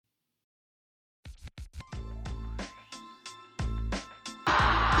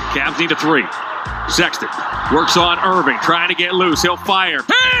Cavs need a three. Sexton works on Irving, trying to get loose. He'll fire.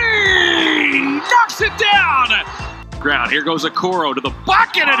 Hey! Knocks it down! Ground. Here goes Okoro to the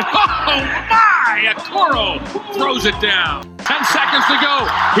bucket, and oh my! Okoro throws it down. 10 seconds to go.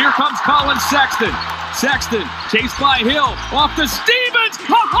 Here comes Collin Sexton. Sexton chased by Hill. Off to Stevens.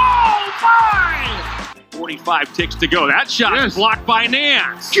 Oh my! 45 ticks to go. That shot is blocked by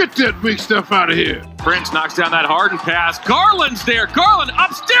Nance. Get that big stuff out of here. Prince knocks down that Harden pass. Garland's there. Garland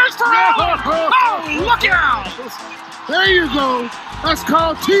upstairs for Allen. Oh, look out! There you go. That's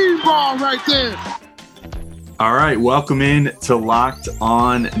called team ball right there. All right, welcome in to Locked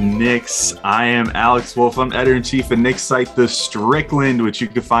On Knicks. I am Alex Wolf. I'm editor-in-chief of Knicks site The Strickland, which you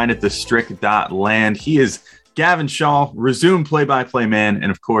can find at thestrick.land. He is Gavin Shaw, resumed play-by-play man,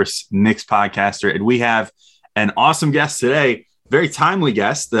 and of course, Knicks podcaster. And we have an awesome guest today, very timely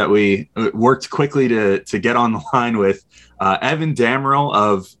guest that we worked quickly to get on the line with, Evan Dammarell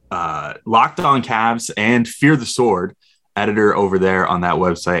of Locked On Cavs and Fear the Sword, editor over there on that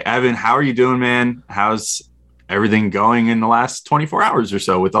website. Evan, how are you doing, man? How's everything going in the last 24 hours or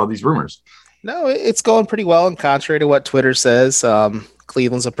so with all these rumors? No, it's going pretty well. And contrary to what Twitter says,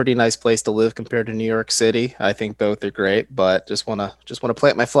 Cleveland's a pretty nice place to live compared to New York City. I think both are great, but just want to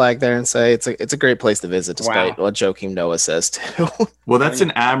plant my flag there and say it's a great place to visit, despite what Joakim Noah says too. Well, that's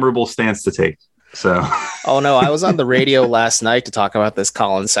an admirable stance to take. So, oh no, I was on the radio last night to talk about this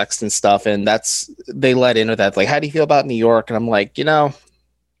Collin Sexton stuff, and they let into that. Like, how do you feel about New York? And I'm like,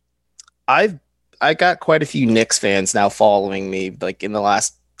 I got quite a few Knicks fans now following me, like in the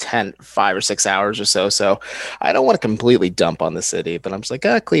last 5 or 6 hours or so. So I don't want to completely dump on the city, but I'm just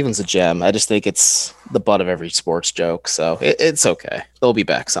like, Cleveland's a gem. I just think it's the butt of every sports joke. So it's okay. They'll be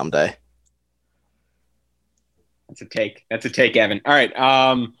back someday. That's a take, Evan. All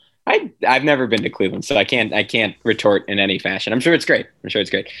right. I've never been to Cleveland, so I can't retort in any fashion. I'm sure it's great.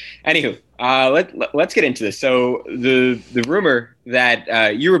 Anywho, let's get into this. So the rumor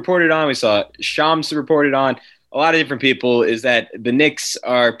that you reported on, we saw Shams reported on, a lot of different people, is that the Knicks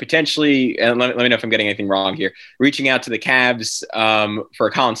are potentially, and let me know if I'm getting anything wrong here, reaching out to the Cavs for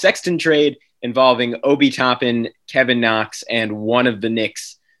a Collin Sexton trade involving Obi Toppin, Kevin Knox, and one of the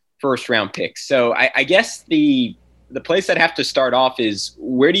Knicks' first-round picks. So I guess the place I'd have to start off is,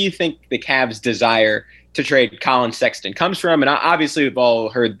 where do you think the Cavs' desire to trade Collin Sexton comes from? And obviously we've all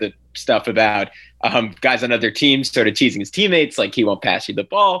heard the stuff about guys on other teams sort of teasing his teammates, like he won't pass you the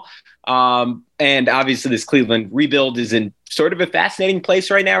ball. And obviously this Cleveland rebuild is in sort of a fascinating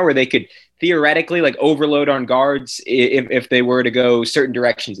place right now, where they could theoretically like overload on guards if they were to go certain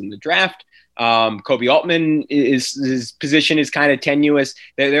directions in the draft. Kobe Altman, his position is kind of tenuous.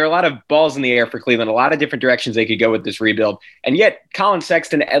 There are a lot of balls in the air for Cleveland, a lot of different directions they could go with this rebuild. And yet Collin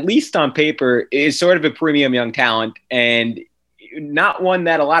Sexton, at least on paper, is sort of a premium young talent, and not one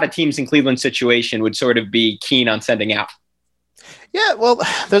that a lot of teams in Cleveland's situation would sort of be keen on sending out. Yeah, well,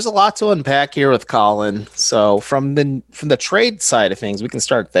 there's a lot to unpack here with Collin. So from the trade side of things, we can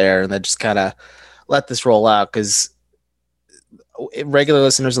start there and then just kind of let this roll out, because regular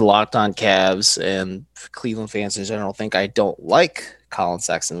listeners of Locked On Cavs and Cleveland fans in general think I don't like Collin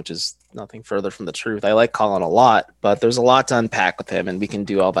Sexton, which is nothing further from the truth. I like Collin a lot, but there's a lot to unpack with him, and we can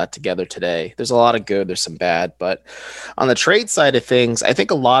do all that together today. There's a lot of good, there's some bad, but on the trade side of things, I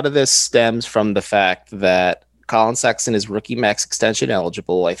think a lot of this stems from the fact that Collin Sexton is rookie max extension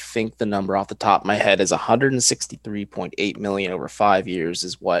eligible. I think the number off the top of my head is $163.8 million over 5 years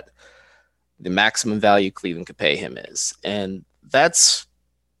is what the maximum value Cleveland could pay him is. And that's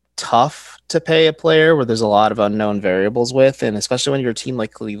tough to pay a player where there's a lot of unknown variables with, and especially when you're a team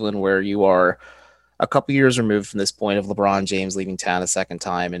like Cleveland, where you are a couple years removed from this point of LeBron James leaving town a second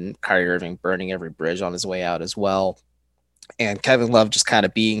time and Kyrie Irving burning every bridge on his way out as well, and Kevin Love just kind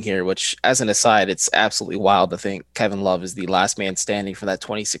of being here, which, as an aside, it's absolutely wild to think Kevin Love is the last man standing for that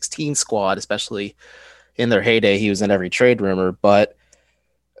 2016 squad, especially in their heyday. He was in every trade rumor. But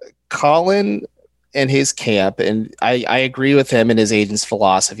Collin and his camp, and I agree with him and his agent's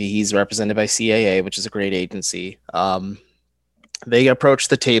philosophy. He's represented by CAA, which is a great agency. They approach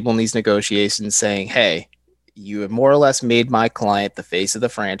the table in these negotiations saying, hey, you have more or less made my client the face of the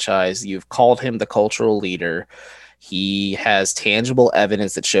franchise. You've called him the cultural leader. He has tangible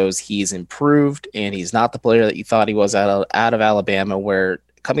evidence that shows he's improved, and he's not the player that you thought he was out of Alabama, where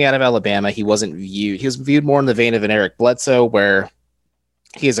coming out of Alabama, he was viewed more in the vein of an Eric Bledsoe, where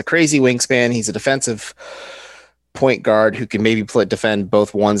he is a crazy wingspan. He's a defensive point guard who can maybe defend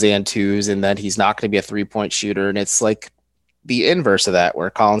both ones and twos, and then he's not going to be a 3-point shooter. And it's like, the inverse of that,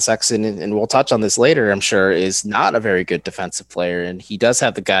 where Collin Sexton, and we'll touch on this later, I'm sure, is not a very good defensive player. And he does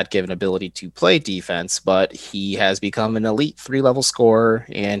have the God-given ability to play defense, but he has become an elite 3-level scorer,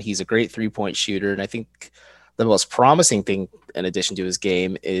 and he's a great 3-point shooter. And I think the most promising thing in addition to his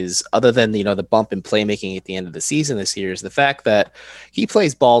game is, other than, the bump in playmaking at the end of the season this year, is the fact that he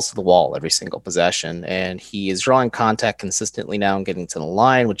plays balls to the wall every single possession, and he is drawing contact consistently now and getting to the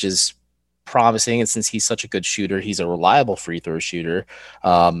line, which is promising. And since he's such a good shooter, he's a reliable free throw shooter.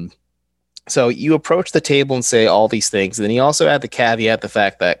 So you approach the table and say all these things. And then you also add the caveat, the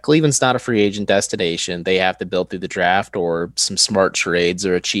fact that Cleveland's not a free agent destination. They have to build through the draft or some smart trades,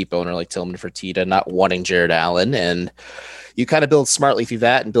 or a cheap owner like Tillman Fertitta not wanting Jared Allen. And you kind of build smartly through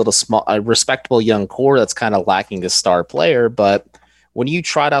that and build a respectable young core that's kind of lacking this star player. But when you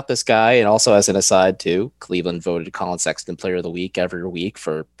tried out this guy, and also as an aside too, Cleveland voted Collin Sexton Player of the Week every week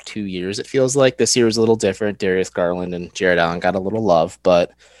for 2 years. It feels like this year was a little different. Darius Garland and Jared Allen got a little love,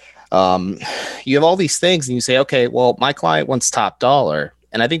 but you have all these things and you say, okay, well, my client wants top dollar.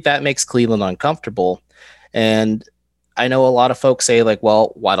 And I think that makes Cleveland uncomfortable. And I know a lot of folks say, like,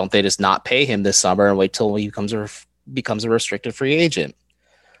 well, why don't they just not pay him this summer and wait till he becomes a restricted free agent?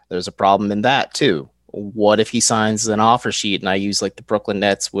 There's a problem in that too. What if he signs an offer sheet? And I use like the Brooklyn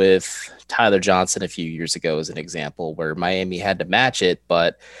Nets with Tyler Johnson a few years ago as an example, where Miami had to match it,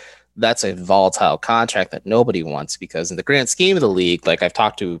 but that's a volatile contract that nobody wants, because in the grand scheme of the league, like I've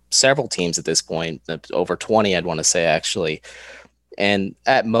talked to several teams at this point, over 20, I'd want to say actually. And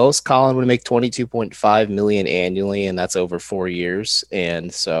at most, Collin would make $22.5 million annually, and that's over 4 years.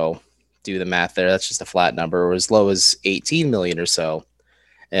 And so do the math there. That's just a flat number, or as low as $18 million or so.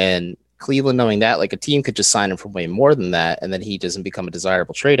 And Cleveland, knowing that, like, a team could just sign him for way more than that, and then he doesn't become a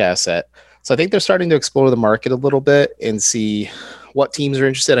desirable trade asset. So I think they're starting to explore the market a little bit and see what teams are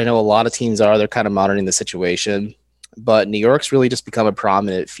interested. I know a lot of teams are. They're kind of monitoring the situation, but New York's really just become a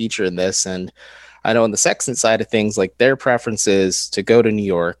prominent feature in this. And I know on the Sexton side of things, like, their preference is to go to New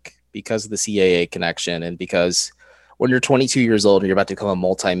York because of the CAA connection, and because when you're 22 years old and you're about to become a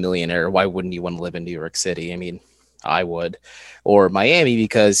multimillionaire, why wouldn't you want to live in New York City? I mean, I would. Or Miami,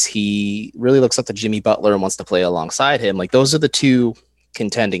 because he really looks up to Jimmy Butler and wants to play alongside him. Like, those are the two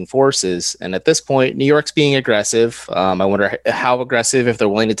contending forces. And at this point, New York's being aggressive. I wonder how aggressive, if they're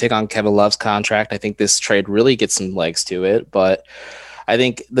willing to take on Kevin Love's contract. I think this trade really gets some legs to it, but I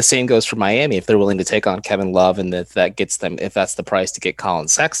think the same goes for Miami. If they're willing to take on Kevin Love, and if that gets them, if that's the price to get Collin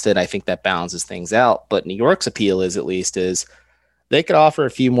Sexton, I think that balances things out. But New York's appeal is they could offer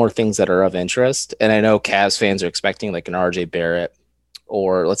a few more things that are of interest. And I know Cavs fans are expecting like an RJ Barrett,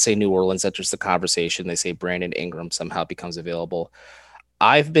 or let's say New Orleans enters the conversation. They say Brandon Ingram somehow becomes available.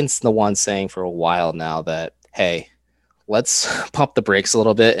 I've been the one saying for a while now that, hey, let's pump the brakes a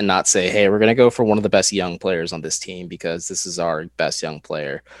little bit and not say, hey, we're going to go for one of the best young players on this team because this is our best young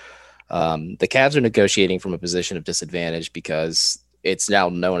player. The Cavs are negotiating from a position of disadvantage because it's now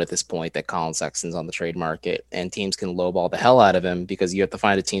known at this point that Collin Sexton's on the trade market, and teams can lowball the hell out of him because you have to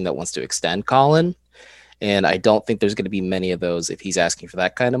find a team that wants to extend Collin. And I don't think there's going to be many of those if he's asking for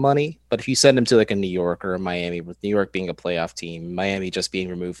that kind of money. But if you send him to like a New York or a Miami, with New York being a playoff team, Miami just being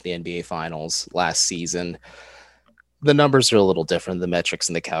removed from the NBA Finals last season, the numbers are a little different. The metrics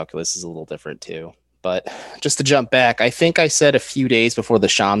and the calculus is a little different too. But just to jump back, I think I said a few days before the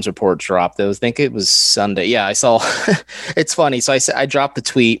Shams report dropped, I think it was Sunday. Yeah, I saw. It's funny. So I dropped the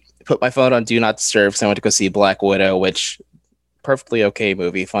tweet, put my phone on Do Not Disturb, because I went to go see Black Widow, which perfectly okay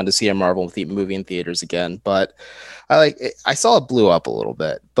movie. Fun to see a Marvel movie in theaters again. But I saw it blew up a little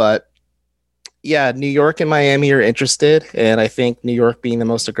bit. But yeah, New York and Miami are interested, and I think New York being the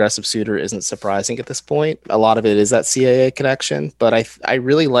most aggressive suitor isn't surprising at this point. A lot of it is that CAA connection, but I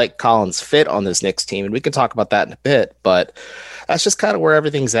really like Collin's fit on this Knicks team, and we can talk about that in a bit, but that's just kind of where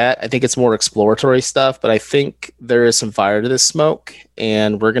everything's at. I think it's more exploratory stuff, but I think there is some fire to this smoke,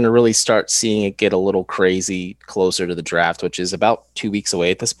 and we're going to really start seeing it get a little crazy closer to the draft, which is about 2 weeks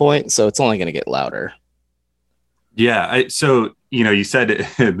away at this point, so it's only going to get louder. Yeah, so, you said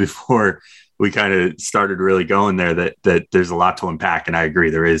it before we kind of started really going there that there's a lot to unpack. And I agree.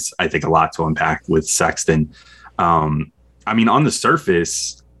 There is, I think, a lot to unpack with Sexton. I mean, on the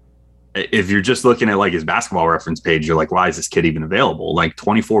surface, if you're just looking at like his basketball reference page, you're like, why is this kid even available? Like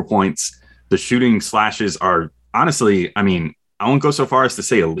 24 points, the shooting slashes are honestly, I mean, I won't go so far as to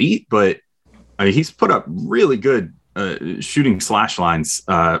say elite, but I mean, he's put up really good shooting slash lines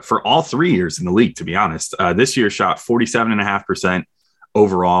for all 3 years in the league, to be honest. This year shot 47.5%.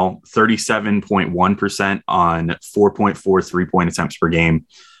 Overall, 37.1% on 4.4 3-point attempts per game,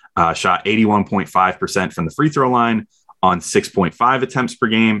 shot 81.5% from the free throw line on 6.5 attempts per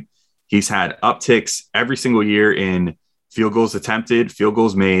game. He's had upticks every single year in field goals attempted, field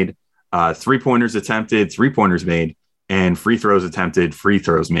goals made, 3-pointers attempted, 3-pointers made, and free throws attempted, free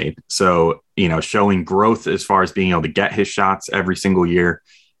throws made. So, showing growth as far as being able to get his shots every single year.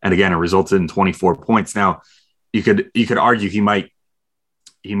 And again, it resulted in 24 points. Now, you could argue he might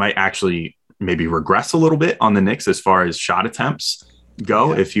actually maybe regress a little bit on the Knicks as far as shot attempts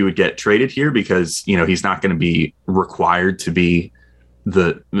go if he would get traded here, because, he's not going to be required to be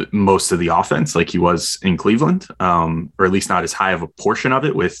the most of the offense like he was in Cleveland, or at least not as high of a portion of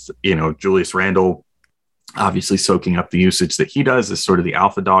it with, Julius Randle obviously soaking up the usage that he does as sort of the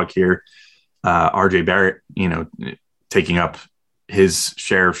alpha dog here. RJ Barrett, taking up his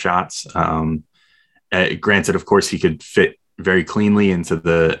share of shots. Granted, of course, he could fit very cleanly into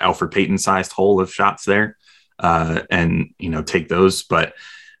the Alfred Payton sized hole of shots there, and take those. But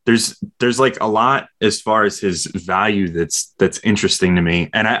there's like a lot as far as his value that's interesting to me,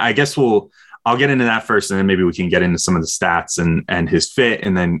 and I guess I'll get into that first, and then maybe we can get into some of the stats and his fit,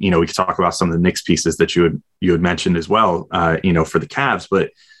 and then we can talk about some of the Knicks pieces that you had mentioned as well, for the Cavs.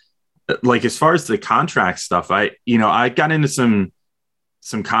 But like as far as the contract stuff, I got into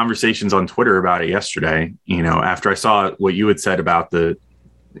some conversations on Twitter about it yesterday, after I saw what you had said about the,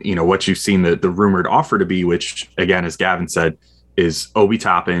 what you've seen the rumored offer to be, which again, as Gavin said, is Obi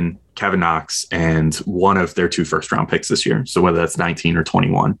Toppin, Kevin Knox, and one of their 2 first-round picks this year. So whether that's 19 or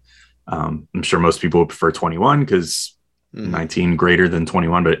 21, I'm sure most people would prefer 21 because 19 greater than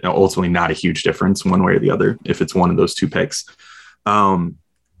 21, but ultimately not a huge difference one way or the other if it's one of those 2 picks.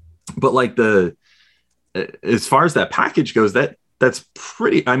 But like as far as that package goes, that's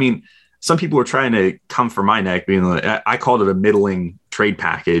pretty. I mean, some people were trying to come for my neck, being like, I called it a middling trade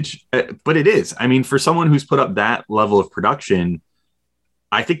package, but it is. I mean, for someone who's put up that level of production,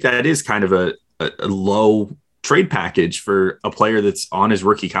 I think that is kind of a low trade package for a player that's on his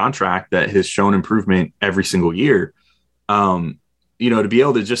rookie contract that has shown improvement every single year. To be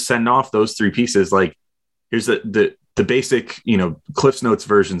able to just send off those 3 pieces, like here's the basic, Cliff's Notes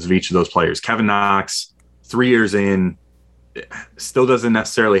versions of each of those players. Kevin Knox, 3 years in, still doesn't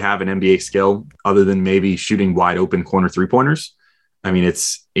necessarily have an NBA skill other than maybe shooting wide open corner 3-pointers. I mean,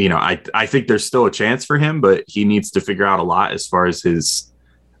 it's, I think there's still a chance for him, but he needs to figure out a lot as far as his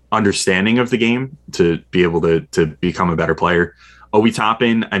understanding of the game to be able to become a better player. Obi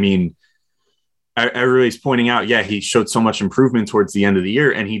Toppin, I mean, everybody's pointing out, he showed so much improvement towards the end of the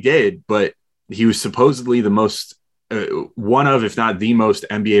year, and he did, but he was supposedly the most, one of, if not the most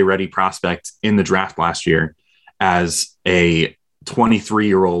NBA ready prospect in the draft last year. As a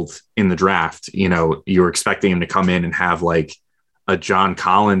 23-year-old in the draft, you were expecting him to come in and have like a John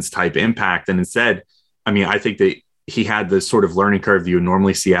Collins type impact. And instead, I mean, I think that he had the sort of learning curve you would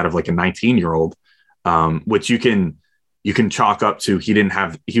normally see out of like a 19-year-old, which you can chalk up to.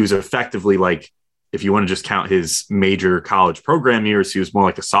 He was effectively like, if you want to just count his major college program years, he was more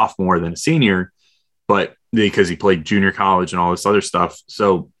like a sophomore than a senior, but because he played junior college and all this other stuff.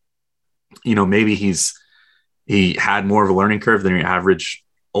 So, maybe he had more of a learning curve than your average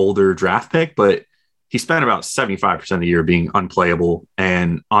older draft pick, but he spent about 75% of the year being unplayable.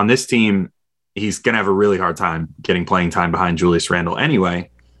 And on this team, he's going to have a really hard time getting playing time behind Julius Randle anyway.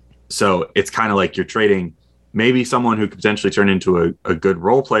 So it's kind of like you're trading maybe someone who could potentially turn into a good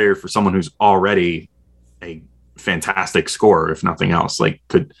role player for someone who's already a fantastic scorer, if nothing else. Like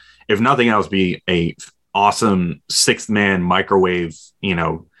could, if nothing else, be a awesome 6th man microwave,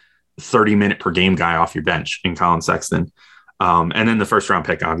 30-minute per game guy off your bench in Collin Sexton. And then the 1st-round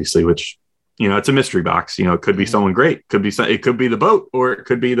pick, obviously, which, it's a mystery box. It could be someone great. It could be the boat, or it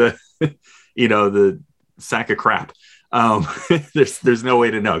could be the, the sack of crap. There's no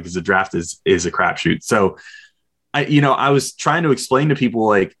way to know because the draft is a crapshoot. So, I was trying to explain to people,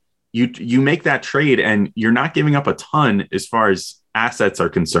 like, you make that trade and you're not giving up a ton as far as assets are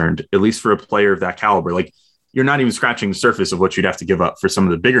concerned, at least for a player of that caliber. Like, you're not even scratching the surface of what you'd have to give up for some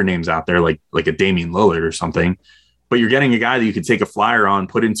of the bigger names out there, like a Damian Lillard or something. But you're getting a guy that you could take a flyer on,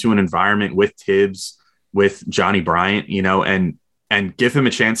 put into an environment with Tibbs, with Johnny Bryant, and give him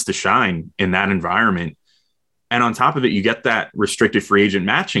a chance to shine in that environment. And on top of it, you get that restricted free agent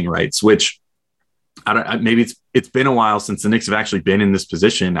matching rights, which maybe it's been a while since the Knicks have actually been in this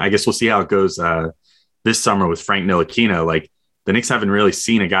position. I guess we'll see how it goes this summer with Frank Ntilikina. Like, the Knicks haven't really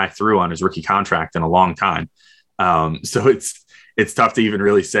seen a guy through on his rookie contract in a long time. So it's tough to even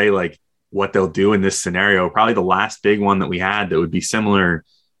really say like what they'll do in this scenario. Probably the last big one that we had that would be similar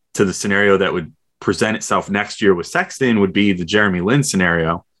to the scenario that would present itself next year with Sexton would be the Jeremy Lin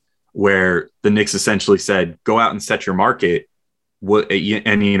scenario, where the Knicks essentially said, go out and set your market. And,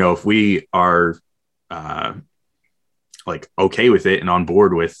 if we are like okay with it and on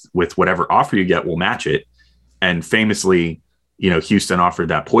board with whatever offer you get, we'll match it. And famously, Houston offered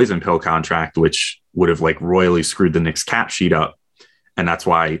that poison pill contract, which would have like royally screwed the Knicks cap sheet up. And that's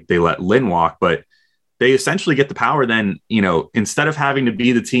why they let Lynn walk. But they essentially get the power then, instead of having to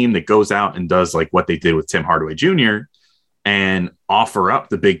be the team that goes out and does like what they did with Tim Hardaway Jr. and offer up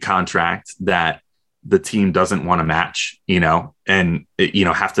the big contract that the team doesn't want to match, and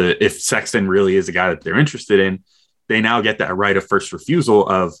have to, if Sexton really is a guy that they're interested in, they now get that right of first refusal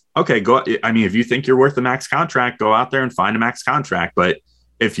of, okay, go. I mean, if you think you're worth a max contract, go out there and find a max contract. But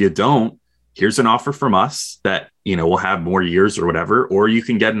if you don't, here's an offer from us that, we'll have more years or whatever, or you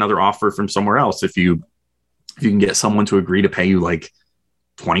can get another offer from somewhere else. If you can get someone to agree to pay you like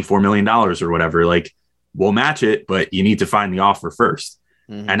 $24 million or whatever, like we'll match it, but you need to find the offer first.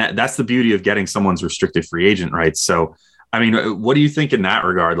 Mm-hmm. And that's the beauty of getting someone's restricted free agent rights. So, I mean, what do you think in that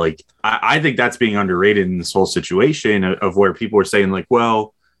regard? Like, I think that's being underrated in this whole situation of where people are saying like,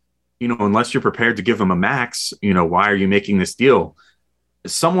 well, unless you're prepared to give them a max, why are you making this deal?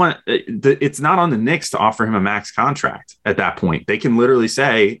 It's not on the Knicks to offer him a max contract at that point. They can literally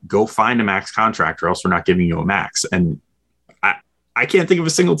say, go find a max contract or else we're not giving you a max. And I can't think of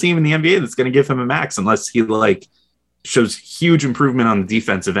a single team in the NBA that's going to give him a max unless he like shows huge improvement on the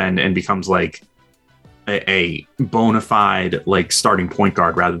defensive end and becomes like a bona fide like starting point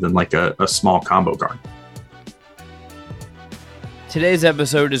guard rather than like a small combo guard. Today's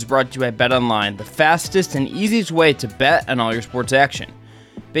episode is brought to you by BetOnline, the fastest and easiest way to bet on all your sports action.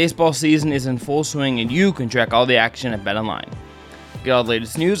 Baseball season is in full swing and you can track all the action at BetOnline. Get all the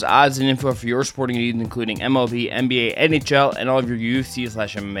latest news, odds, and info for your sporting needs, including MLB, NBA, NHL, and all of your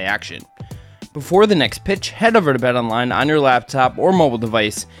UFC/MMA action. Before the next pitch, head over to BetOnline on your laptop or mobile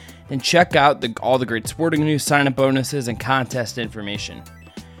device and check out all the great sporting news, sign-up bonuses, and contest information.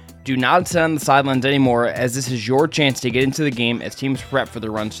 Do not sit on the sidelines anymore, as this is your chance to get into the game as teams prep for the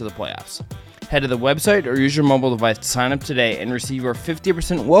runs to the playoffs. Head to the website or use your mobile device to sign up today and receive your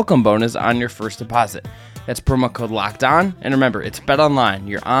 50% welcome bonus on your first deposit. That's promo code LOCKEDON, and remember, it's BetOnline,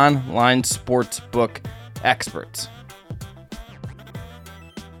 your online sports book experts.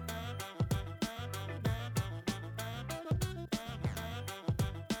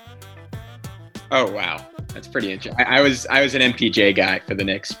 Oh, wow. That's pretty interesting. I was an MPJ guy for the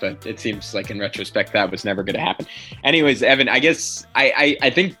Knicks, but it seems like in retrospect that was never going to happen. Anyways, Evan, I guess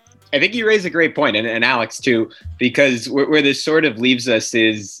I think you raise a great point, and Alex too, because where this sort of leaves us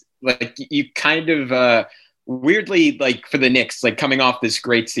is like you kind of weirdly, like for the Knicks, like coming off this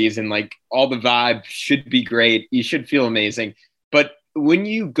great season, like all the vibe should be great. You should feel amazing. But when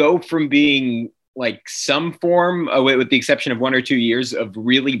you go from being like some form, with the exception of 1 or 2 years, of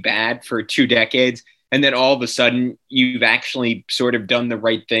really bad for 2 decades, and then all of a sudden you've actually sort of done the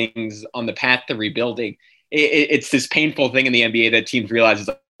right things on the path to rebuilding, it's this painful thing in the NBA that teams realize is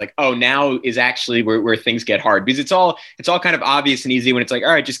like, oh, now is actually where things get hard, because it's all kind of obvious and easy when it's like,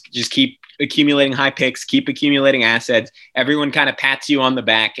 all right, just keep accumulating high picks, keep accumulating assets. Everyone kind of pats you on the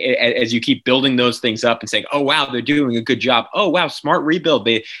back as you keep building those things up and saying, oh, wow, they're doing a good job. Oh, wow, smart rebuild.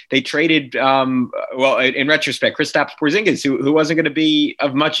 They traded, well, in retrospect, Kristaps Porzingis, who wasn't going to be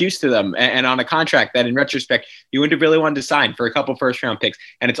of much use to them, and on a contract that in retrospect, you wouldn't have really wanted to sign for a couple first round picks.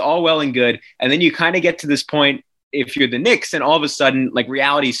 And it's all well and good. And then you kind of get to this point, if you're the Knicks, and all of a sudden, like,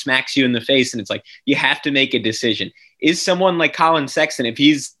 reality smacks you in the face, and it's like, you have to make a decision. Is someone like Collin Sexton, if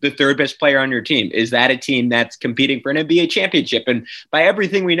he's the third best player on your team, is that a team that's competing for an NBA championship? And by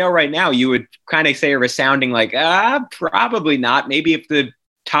everything we know right now, you would kind of say a resounding like, probably not. Maybe if the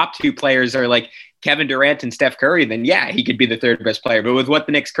top 2 players are like Kevin Durant and Steph Curry, then yeah, he could be the third best player. But with what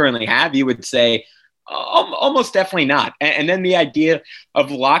the Knicks currently have, you would say, almost definitely not. And then the idea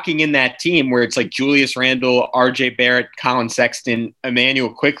of locking in that team where it's like Julius Randle, RJ Barrett, Collin Sexton,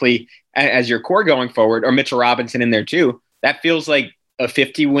 Emmanuel Quickley as your core going forward, or Mitchell Robinson in there too, that feels like a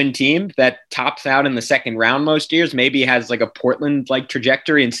 50-win team that tops out in the second round most years, maybe has like a Portland-like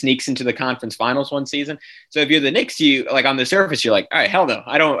trajectory and sneaks into the conference finals one season. So if you're the Knicks, you like on the surface, you're like, all right, hell no,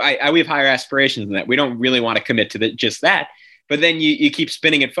 we have higher aspirations than that. We don't really want to commit to just that. But then you keep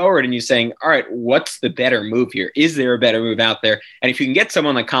spinning it forward and you're saying, all right, what's the better move here? Is there a better move out there? And if you can get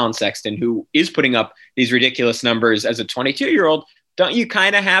someone like Collin Sexton, who is putting up these ridiculous numbers as a 22-year-old, don't you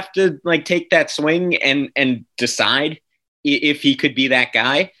kind of have to like take that swing and decide if he could be that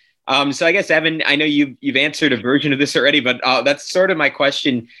guy? So I guess, Evan, I know you've answered a version of this already, but that's sort of my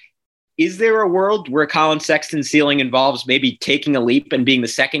question. Is there a world where Collin Sexton's ceiling involves maybe taking a leap and being the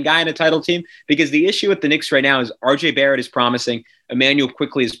second guy in a title team? Because the issue with the Knicks right now is RJ Barrett is promising, Emmanuel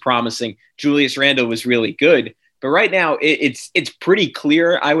Quickley is promising, Julius Randle was really good. But right now it's pretty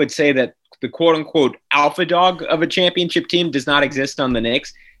clear, I would say, that the quote unquote alpha dog of a championship team does not exist on the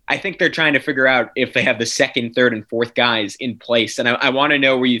Knicks. I think they're trying to figure out if they have the second, third, and fourth guys in place. And I want to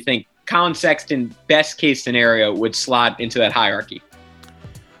know where you think Collin Sexton, best case scenario, would slot into that hierarchy.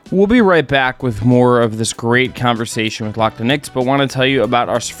 We'll be right back with more of this great conversation with Locked On Knicks, but want to tell you about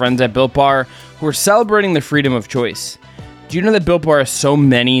our friends at Built Bar who are celebrating the freedom of choice. Do you know that Built Bar has so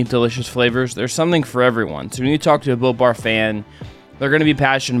many delicious flavors? There's something for everyone. So when you talk to a Built Bar fan, they're going to be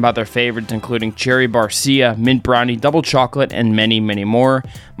passionate about their favorites, including Cherry Barcia, Mint Brownie, Double Chocolate, and many, many more.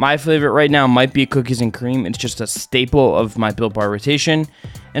 My favorite right now might be Cookies and Cream. It's just a staple of my Built Bar rotation.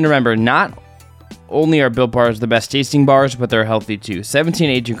 And remember, not only are Built Bars the best tasting bars, but they're healthy too. 17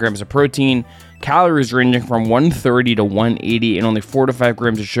 to 18 grams of protein, calories ranging from 130 to 180, and only 4 to 5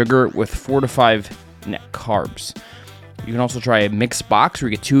 grams of sugar with 4 to 5 net carbs. You can also try a mixed box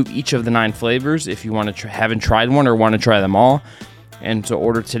where you get 2 of each of the 9 flavors if you want to haven't tried one or want to try them all. And to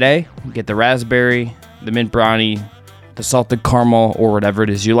order today, get the raspberry, the mint brownie, the salted caramel, or whatever it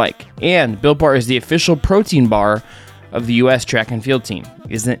is you like. And Built Bar is the official protein bar of the U.S. track and field team.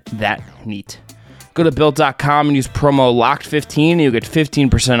 Isn't that neat? Go to Built.com and use promo LOCKED15 and you'll get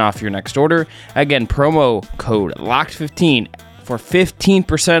 15% off your next order. Again, promo code LOCKED15 for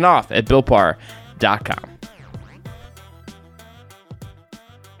 15% off at BuiltBar.com.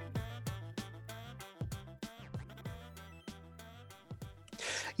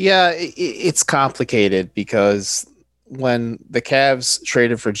 Yeah, it's complicated because when the Cavs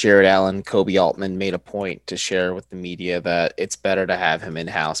traded for Jared Allen, Kobe Altman made a point to share with the media that it's better to have him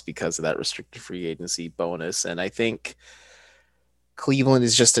in-house because of that restricted free agency bonus. And I think Cleveland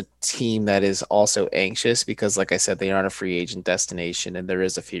is just a team that is also anxious because, like I said, they aren't a free agent destination, and there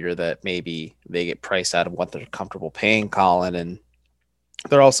is a fear that maybe they get priced out of what they're comfortable paying Collin, and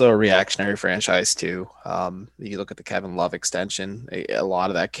they're also a reactionary franchise too. You look at the Kevin Love extension, a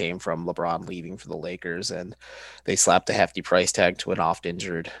lot of that came from LeBron leaving for the Lakers, and they slapped a hefty price tag to an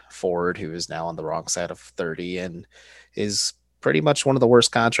oft-injured forward who is now on the wrong side of 30 and is pretty much one of the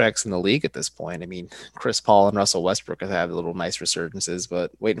worst contracts in the league at this point. I mean, Chris Paul and Russell Westbrook have had little nice resurgences, but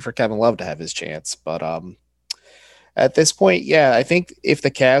waiting for Kevin Love to have his chance. But at this point, yeah, I think if the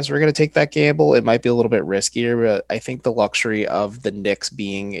Cavs were going to take that gamble, it might be a little bit riskier, but I think the luxury of the Knicks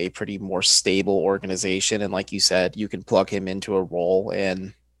being a pretty more stable organization, and like you said, you can plug him into a role,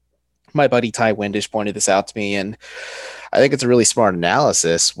 and my buddy Ty Windish pointed this out to me, and I think it's a really smart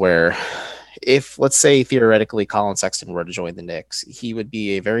analysis where if, let's say, theoretically, Collin Sexton were to join the Knicks, he would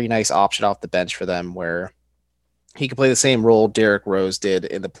be a very nice option off the bench for them where he could play the same role Derrick Rose did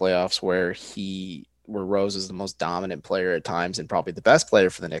in the playoffs where Rose is the most dominant player at times and probably the best player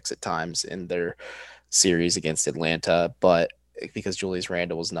for the Knicks at times in their series against Atlanta, but because Julius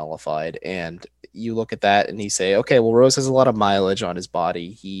Randle was nullified. And you look at that and you say, okay, well, Rose has a lot of mileage on his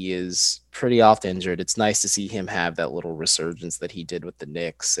body. He is pretty oft injured. It's nice to see him have that little resurgence that he did with the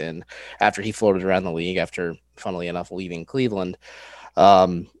Knicks. And after he floated around the league, after, funnily enough, leaving Cleveland,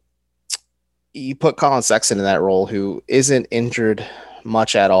 you put Collin Sexton in that role, who isn't injured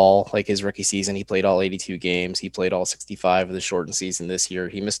much at all. Like his rookie season, he played all 82 games. He played all 65 of the shortened season this year.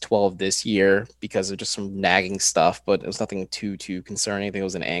 He missed 12 this year because of just some nagging stuff, but it was nothing too concerning. I think it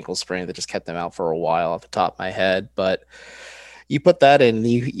was an ankle sprain that just kept him out for a while off the top of my head. But you put that in,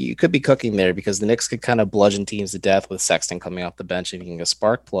 you could be cooking there because the Knicks could kind of bludgeon teams to death with Sexton coming off the bench and being a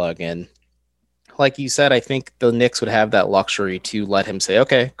spark plug. And like you said, I think the Knicks would have that luxury to let him say,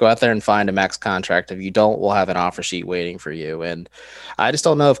 okay, go out there and find a max contract. If you don't, we'll have an offer sheet waiting for you. And I just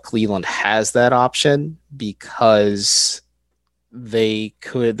don't know if Cleveland has that option because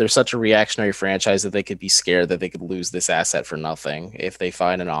they're such a reactionary franchise that they could be scared that they could lose this asset for nothing if they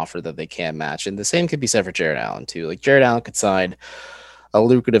find an offer that they can't match. And the same could be said for Jared Allen too. Like Jared Allen could sign a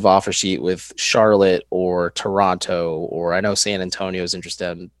lucrative offer sheet with Charlotte or Toronto, or I know San Antonio is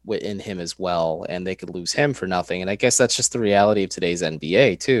interested in him as well, and they could lose him for nothing. And I guess that's just the reality of today's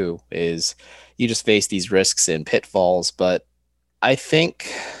NBA too, is you just face these risks and pitfalls. But I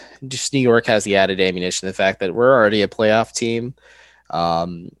think just New York has the added ammunition, the fact that we're already a playoff team.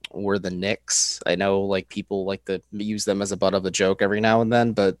 We're the Knicks. I know like people like to use them as a butt of a joke every now and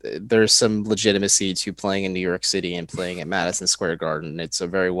then, but there's some legitimacy to playing in New York City and playing at Madison Square Garden. It's a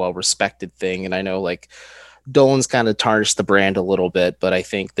very well respected thing. And I know like Dolan's kind of tarnished the brand a little bit, but I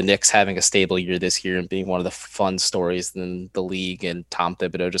think the Knicks having a stable year this year and being one of the fun stories in the league, and Tom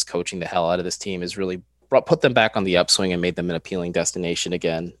Thibodeau just coaching the hell out of this team has really put them back on the upswing and made them an appealing destination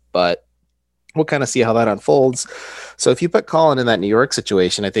again. But we'll kind of see how that unfolds. So if you put Collin in that New York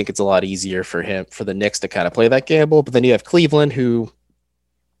situation, I think it's a lot easier for the Knicks to kind of play that gamble. But then you have Cleveland, who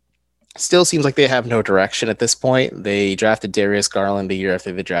Still seems like they have no direction at this point. They drafted Darius Garland the year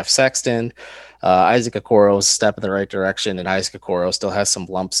after they draft Sexton. Isaac Okoro is a step in the right direction, and Isaac Okoro still has some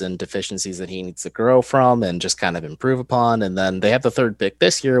lumps and deficiencies that he needs to grow from and just kind of improve upon. And then they have the third pick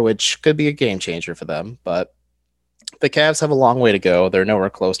this year, which could be a game changer for them. But the Cavs have a long way to go. They're nowhere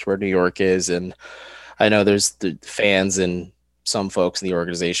close to where New York is. And I know there's the fans and some folks in the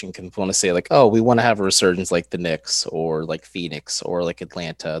organization can want to say like, oh, we want to have a resurgence like the Knicks or like Phoenix or like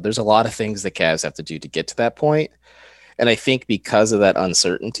Atlanta. There's a lot of things the Cavs have to do to get to that point. And I think because of that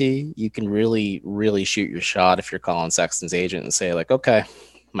uncertainty, you can really, really shoot your shot if you're Colin Sexton's agent and say like, okay,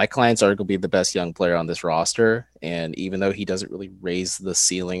 my client's arguably the best young player on this roster. And even though he doesn't really raise the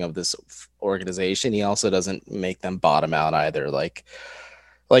ceiling of this organization, he also doesn't make them bottom out either. Like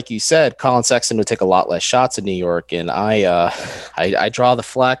you said, Colin Sexton would take a lot less shots in New York, and I draw the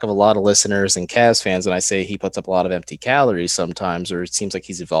flack of a lot of listeners and Cavs fans, and I say he puts up a lot of empty calories sometimes, or it seems like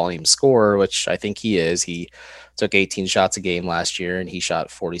he's a volume scorer, which I think he is. He took 18 shots a game last year, and he shot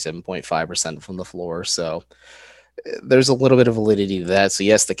 47.5% from the floor. So there's a little bit of validity to that. So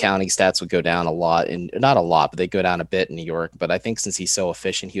yes, the counting stats would go down a lot, and not a lot, but they go down a bit in New York. But I think since he's so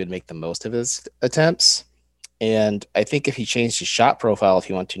efficient, he would make the most of his attempts. And I think if he changed his shot profile, if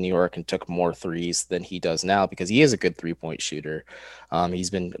he went to New York and took more threes than he does now, because he is a good 3-point shooter. He's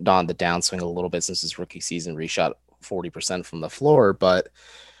been on the downswing a little bit since his rookie season where he shot 40% from the floor. But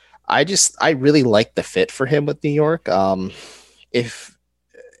I really like the fit for him with New York. If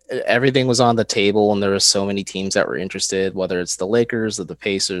everything was on the table and there were so many teams that were interested, whether it's the Lakers or the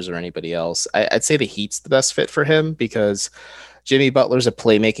Pacers or anybody else, I'd say the Heat's the best fit for him because Jimmy Butler's a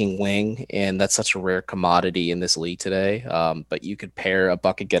playmaking wing, and that's such a rare commodity in this league today. But you could pair a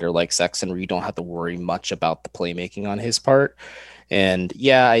bucket getter like Sexton where you don't have to worry much about the playmaking on his part. And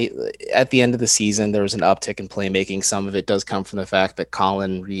yeah, at the end of the season, there was an uptick in playmaking. Some of it does come from the fact that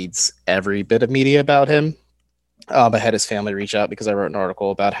Colin reads every bit of media about him. I had his family reach out because I wrote an article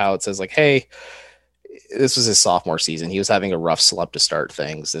about how it says like, hey, this was his sophomore season. He was having a rough slump to start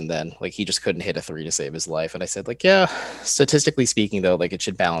things. And then like, he just couldn't hit a three to save his life. And I said like, yeah, statistically speaking though, like it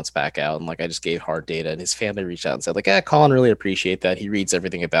should balance back out. And like, I just gave hard data and his family reached out and said like, yeah, Colin really appreciate that. He reads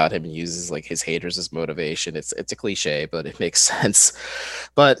everything about him and uses like his haters as motivation. It's a cliche, but it makes sense.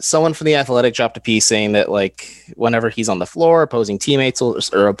 But someone from the Athletic dropped a piece saying that like whenever he's on the floor, opposing teammates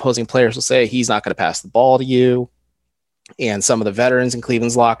or opposing players will say he's not going to pass the ball to you. And some of the veterans in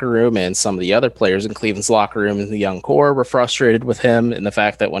Cleveland's locker room and some of the other players in Cleveland's locker room in the young core were frustrated with him and the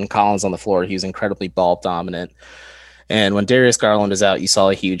fact that when Colin's on the floor, he was incredibly ball dominant. And when Darius Garland is out, you saw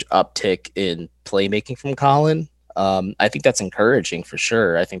a huge uptick in playmaking from Colin. I think that's encouraging for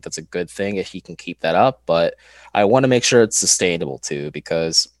sure. I think that's a good thing if he can keep that up. But I want to make sure it's sustainable too,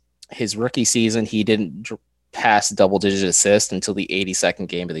 because his rookie season, he didn't pass double-digit assists until the 82nd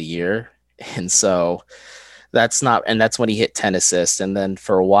game of the year. And so that's when he hit 10 assists. And then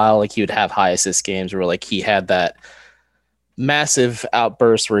for a while, like he would have high assist games where like he had that massive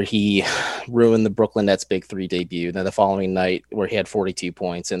outburst where he ruined the Brooklyn Nets big three debut. And then the following night where he had 42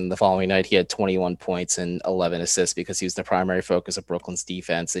 points and the following night he had 21 points and 11 assists because he was the primary focus of Brooklyn's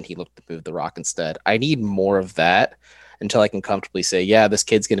defense and he looked to move the rock instead. I need more of that until I can comfortably say, yeah, this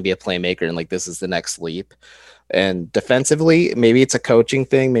kid's going to be a playmaker and like this is the next leap. And defensively, maybe it's a coaching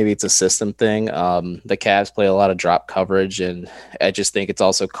thing, maybe it's a system thing. The Cavs play a lot of drop coverage, and I just think it's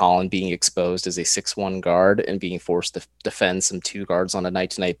also Colin being exposed as a 6'1" guard and being forced to defend some two guards on a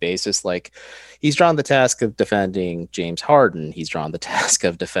night-to-night basis. Like he's drawn the task of defending James Harden. He's drawn the task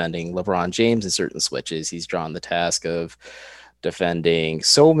of defending LeBron James in certain switches. He's drawn the task of defending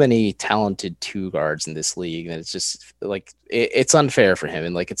so many talented two guards in this league, and it's just like it's unfair for him,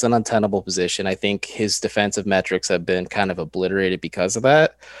 and like it's an untenable position. I think his defensive metrics have been kind of obliterated because of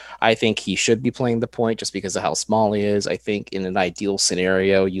that. I think he should be playing the point just because of how small he is. I think in an ideal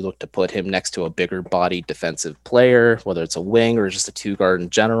scenario, you look to put him next to a bigger bodied defensive player, whether it's a wing or just a two guard in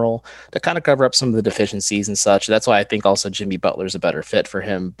general, to kind of cover up some of the deficiencies and such. That's why I think also Jimmy Butler's a better fit for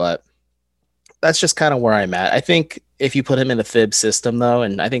him, but that's just kind of where I'm at. I think if you put him in the Thib system, though,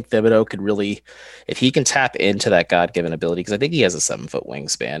 and I think Thibodeau could really, if he can tap into that God-given ability, because I think he has a 7-foot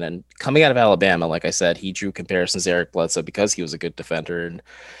wingspan. And coming out of Alabama, like I said, he drew comparisons to Eric Bledsoe because he was a good defender, and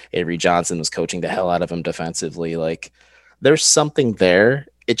Avery Johnson was coaching the hell out of him defensively. Like, there's something there.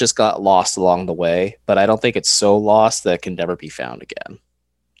 It just got lost along the way, but I don't think it's so lost that it can never be found again.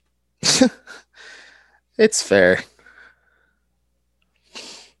 It's fair.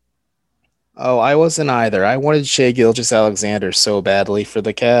 Oh, I wasn't either. I wanted Shai Gilgeous-Alexander so badly for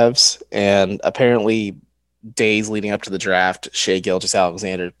the Cavs, and apparently days leading up to the draft, Shai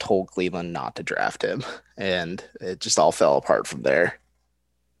Gilgeous-Alexander told Cleveland not to draft him, and it just all fell apart from there.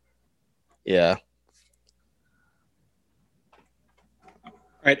 Yeah. All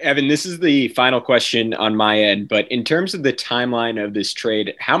right, Evan, this is the final question on my end, but in terms of the timeline of this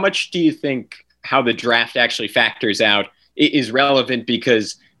trade, how much do you think how the draft actually factors out is relevant?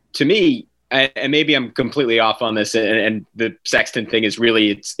 Because to me, and maybe I'm completely off on this, and the Sexton thing is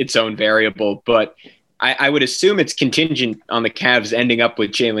really its own variable, but I would assume it's contingent on the Cavs ending up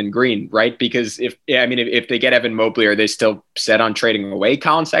with Jalen Green, right? Because if they get Evan Mobley, are they still set on trading away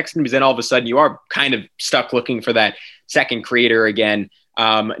Collin Sexton? Because then all of a sudden you are kind of stuck looking for that second creator again.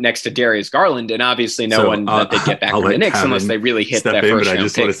 Next to Darius Garland, and obviously no one that they get back from the Knicks unless they really hit that first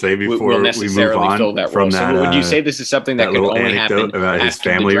round pick. Want to say before will necessarily we move on fill that from role. that, so would you say this is something that could only happen about his after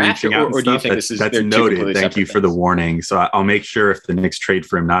family the draft, reaching out or do you think this is that's noted? Thank you for the warning. So I'll make sure if the Knicks trade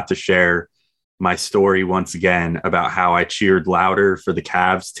for him not to share my story once again about how I cheered louder for the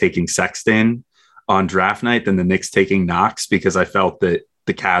Cavs taking Sexton on draft night than the Knicks taking Knox, because I felt that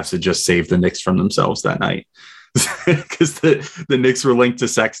the Cavs had just saved the Knicks from themselves that night. Because the Knicks were linked to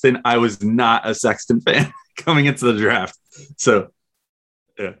Sexton. I was not a Sexton fan coming into the draft. So,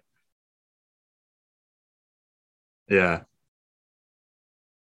 yeah. Yeah.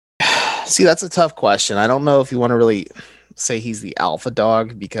 See, that's a tough question. I don't know if you want to really say he's the alpha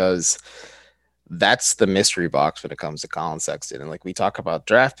dog, because that's the mystery box when it comes to Collin Sexton. And like we talk about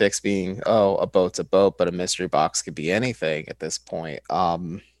draft picks being, a boat's a boat, but a mystery box could be anything at this point.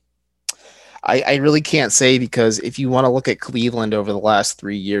 I really can't say, because if you want to look at Cleveland over the last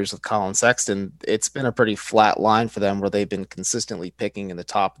 3 years with Collin Sexton, it's been a pretty flat line for them where they've been consistently picking in the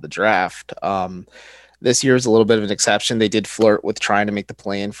top of the draft. This year is a little bit of an exception. They did flirt with trying to make the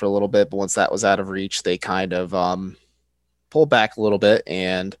play-in for a little bit, but once that was out of reach, they kind of pulled back a little bit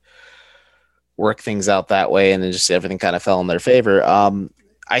and worked things out that way, and then just everything kind of fell in their favor.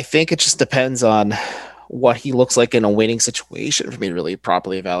 I think it just depends on what he looks like in a winning situation for me to really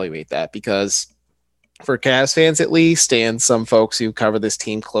properly evaluate that, because for Cavs fans at least, and some folks who cover this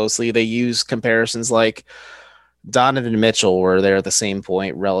team closely, they use comparisons like Donovan Mitchell, where they're at the same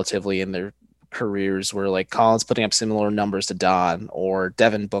point relatively in their careers, where like Collin's putting up similar numbers to Don, or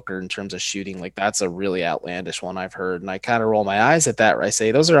Devin Booker in terms of shooting. Like that's a really outlandish one I've heard, and I kind of roll my eyes at that, where I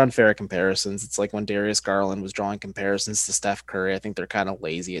say those are unfair comparisons. It's like when Darius Garland was drawing comparisons to Steph Curry. I think they're kind of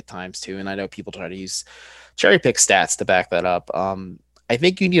lazy at times too, and I know people try to use cherry pick stats to back that up. I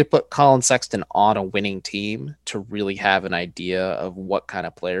think you need to put Collin Sexton on a winning team to really have an idea of what kind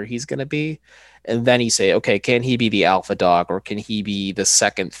of player he's going to be. And then you say, okay, can he be the alpha dog, or can he be the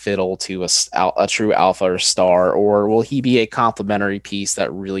second fiddle to a true alpha or star, or will he be a complementary piece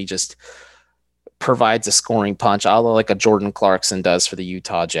that really just provides a scoring punch, although like a Jordan Clarkson does for the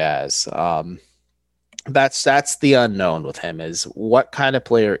Utah Jazz? That's the unknown with him, is what kind of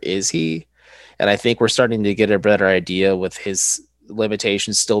player is he? And I think we're starting to get a better idea with his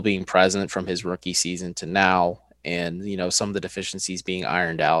limitations still being present from his rookie season to now. And, some of the deficiencies being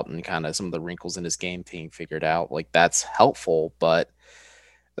ironed out and kind of some of the wrinkles in his game being figured out. Like that's helpful, but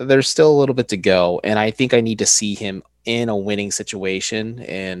there's still a little bit to go. And I think I need to see him in a winning situation.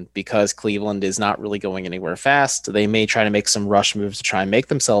 And because Cleveland is not really going anywhere fast, they may try to make some rush moves to try and make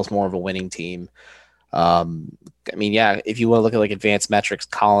themselves more of a winning team. If you want to look at like advanced metrics,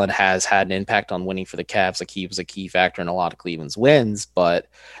 Collin has had an impact on winning for the Cavs. Like he was a key factor in a lot of Cleveland's wins, but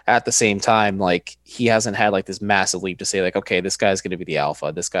at the same time, like he hasn't had like this massive leap to say like, okay, this guy's going to be the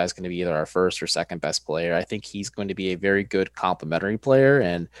alpha. This guy's going to be either our first or second best player. I think he's going to be a very good complementary player.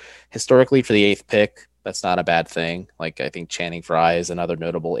 And historically for the 8th pick, that's not a bad thing. Like I think Channing Frye is another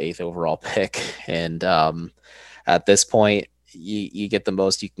notable 8th overall pick. And at this point, you get the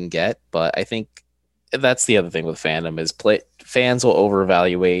most you can get. But I think that's the other thing with fandom is fans will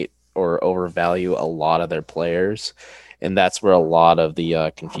overvalue a lot of their players, and that's where a lot of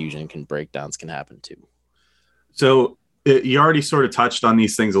the confusion and breakdowns can happen too. So you already sort of touched on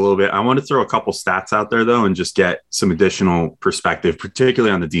these things a little bit. I want to throw a couple stats out there though, and just get some additional perspective,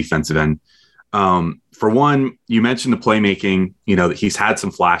 particularly on the defensive end. For one, you mentioned the playmaking, that he's had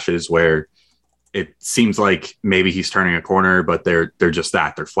some flashes where it seems like maybe he's turning a corner, but they're just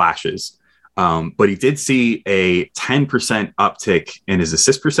that, they're flashes. But he did see a 10% uptick in his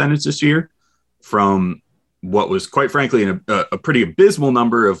assist percentage this year from what was quite frankly a pretty abysmal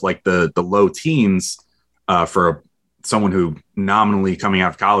number of like the low teens for someone who nominally coming out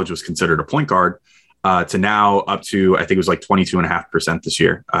of college was considered a point guard to now up to, I think it was like 22.5% this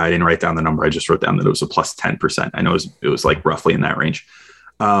year. I didn't write down the number. I just wrote down that it was a plus 10%. I know it was like roughly in that range,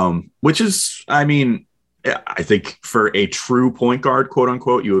 which is, I think for a true point guard, quote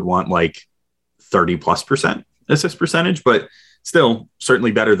unquote, you would want like 30+% assist percentage, but still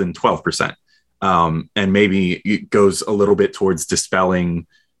certainly better than 12%. And maybe it goes a little bit towards dispelling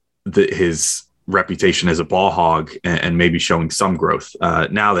his reputation as a ball hog and maybe showing some growth.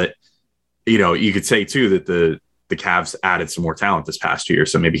 Now that, you could say too that the Cavs added some more talent this past year.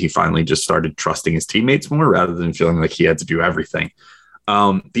 So maybe he finally just started trusting his teammates more rather than feeling like he had to do everything.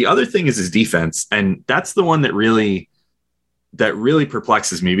 The other thing is his defense. And that's the one that really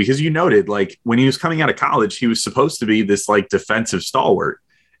perplexes me, because you noted, like, when he was coming out of college, he was supposed to be this like defensive stalwart,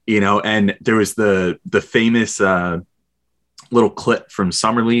 and there was the famous little clip from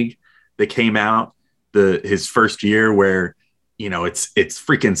Summer League that came out his first year where, it's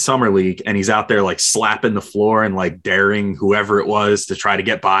freaking Summer League and he's out there like slapping the floor and like daring whoever it was to try to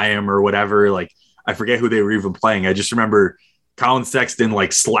get by him or whatever. Like, I forget who they were even playing. I just remember Collin Sexton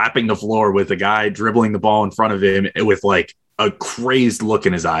like slapping the floor with a guy dribbling the ball in front of him with like a crazed look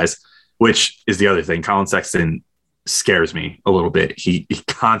in his eyes, which is the other thing. Collin Sexton scares me a little bit. He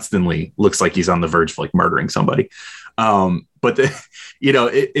constantly looks like he's on the verge of like murdering somebody. But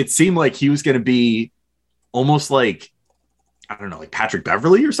it seemed like he was going to be almost like, I don't know, like Patrick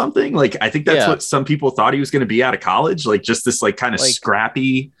Beverley or something. Like, I think that's what some people thought he was going to be out of college. Like, just this like kind of like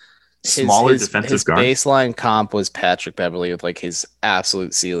scrappy, smaller defensive guard. Baseline comp was Patrick Beverley, with like his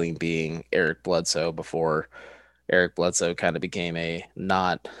absolute ceiling being Eric Bledsoe, before Eric Bledsoe kind of became a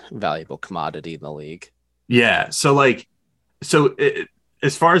not valuable commodity in the league. Yeah. So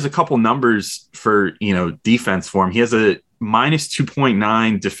as far as a couple numbers for, defense for him, he has a minus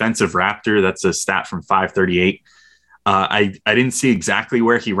 2.9 defensive Raptor. That's a stat from 538. I didn't see exactly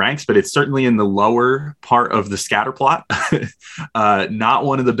where he ranks, but it's certainly in the lower part of the scatter plot. Not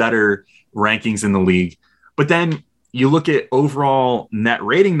one of the better rankings in the league. But then you look at overall net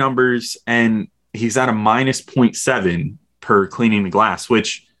rating numbers, and he's at a minus 0.7 per cleaning the glass,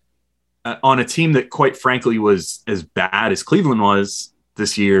 which on a team that quite frankly was as bad as Cleveland was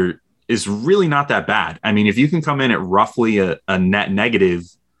this year is really not that bad. I mean, if you can come in at roughly a net negative,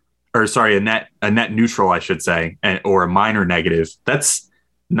 or sorry, a net neutral, I should say, or a minor negative, that's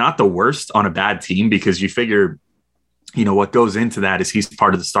not the worst on a bad team, because you figure, what goes into that is he's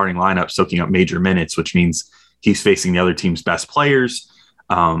part of the starting lineup soaking up major minutes, which means he's facing the other team's best players.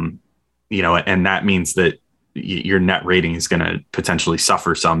 And that means that your net rating is going to potentially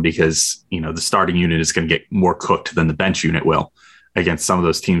suffer some, because, the starting unit is going to get more cooked than the bench unit will against some of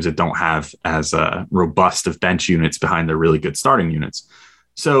those teams that don't have as robust of bench units behind their really good starting units.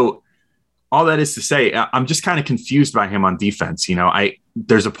 So all that is to say, I'm just kind of confused by him on defense.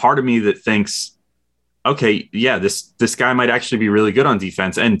 There's a part of me that thinks, okay, yeah, this guy might actually be really good on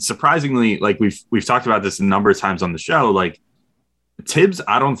defense. And surprisingly, like we've talked about this a number of times on the show, like Tibbs,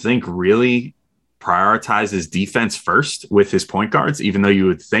 I don't think really prioritizes defense first with his point guards, even though you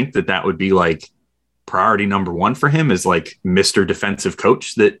would think that would be like priority number one for him, as like Mr. Defensive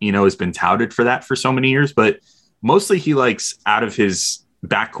Coach that, has been touted for that for so many years. But mostly he likes, out of his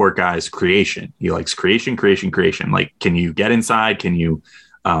backcourt guys, creation. He likes creation. Like, can you get inside? Can you,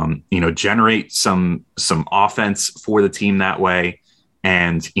 generate some offense for the team that way?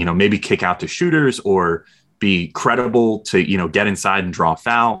 And, maybe kick out to shooters, or be credible to, get inside and draw a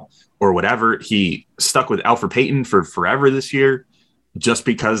foul or whatever. He stuck with Elfrid Payton for forever this year, just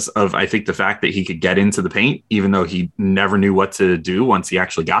because of, I think, the fact that he could get into the paint, even though he never knew what to do once he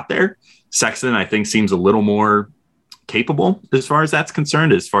actually got there. Sexton, I think, seems a little more capable as far as that's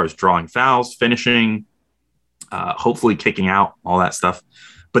concerned, as far as drawing fouls, finishing, hopefully kicking out, all that stuff.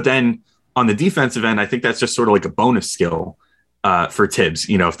 But then on the defensive end, I think that's just sort of like a bonus skill for Tibbs.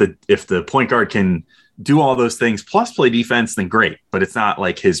 If the point guard can do all those things plus play defense, then great. But it's not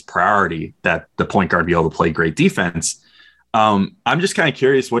like his priority that the point guard be able to play great defense. I'm just kind of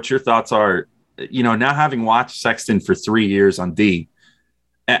curious what your thoughts are. Now having watched Sexton for 3 years on D,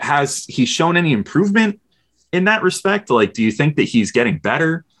 has he shown any improvement in that respect? Like, do you think that he's getting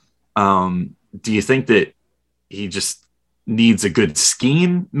better? Do you think that he just needs a good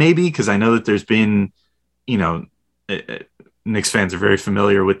scheme, maybe? Because I know that there's been, Knicks fans are very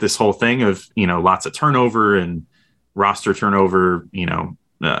familiar with this whole thing of, lots of turnover and roster turnover,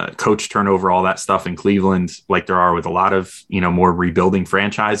 coach turnover, all that stuff in Cleveland, like there are with a lot of, more rebuilding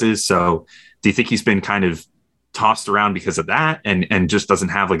franchises. So do you think he's been kind of tossed around because of that and just doesn't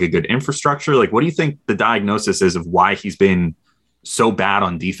have like a good infrastructure? Like, what do you think the diagnosis is of why he's been so bad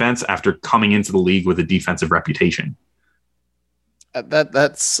on defense after coming into the league with a defensive reputation?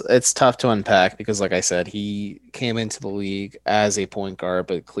 It's tough to unpack, because like I said, he came into the league as a point guard,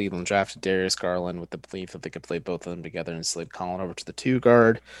 but Cleveland drafted Darius Garland with the belief that they could play both of them together and slip Collin over to the 2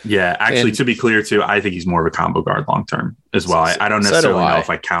 guard. Yeah, actually, to be clear too, I think he's more of a combo guard long term as well. I don't necessarily know if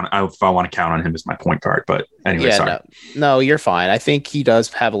I want to count on him as my point guard, but anyway, yeah, sorry. No, you're fine. I think he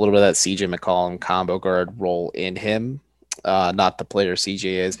does have a little bit of that CJ McCollum combo guard role in him. Not the player CJ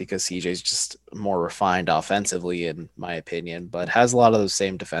is, because CJ is just more refined offensively, in my opinion, but has a lot of those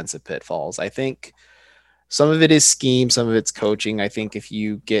same defensive pitfalls. I think some of it is scheme, some of it's coaching. I think if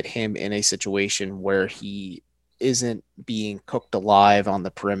you get him in a situation where he isn't being cooked alive on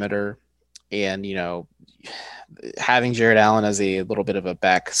the perimeter, and having Jared Allen as a little bit of a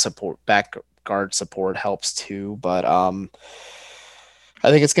back guard support helps too. But I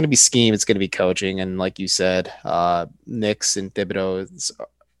think it's going to be scheme, it's going to be coaching, and like you said, Knicks and Thibodeau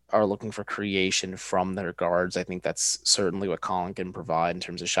are looking for creation from their guards. I think that's certainly what Collin can provide in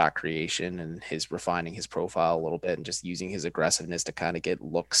terms of shot creation and his refining his profile a little bit and just using his aggressiveness to kind of get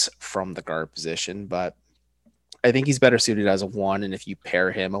looks from the guard position. But I think he's better suited as a one. And if you pair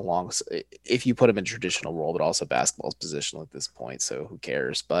him if you put him in a traditional role, but also basketball's positional at this point, so who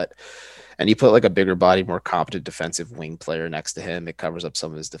cares? And you put like a bigger body, more competent defensive wing player next to him, it covers up some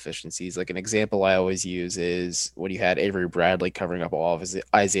of his deficiencies. Like an example I always use is when you had Avery Bradley covering up all of his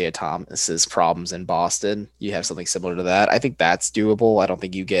Isaiah Thomas's problems in Boston, you have something similar to that. I think that's doable. I don't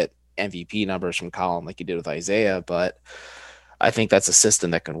think you get MVP numbers from Collin like you did with Isaiah, but I think that's a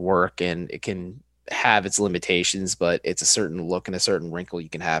system that can work, and it can have its limitations, but it's a certain look and a certain wrinkle you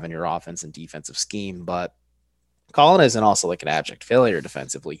can have in your offense and defensive scheme. But Collin isn't also like an abject failure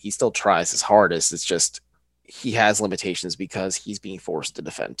defensively. He still tries his hardest. It's just he has limitations because he's being forced to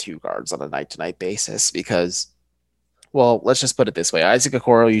defend two guards on a night-to-night basis because, well, let's just put it this way. Isaac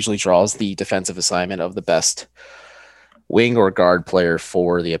Okoro usually draws the defensive assignment of the best wing or guard player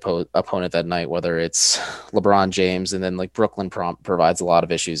for the opponent that night, whether it's LeBron James, and then like Brooklyn provides a lot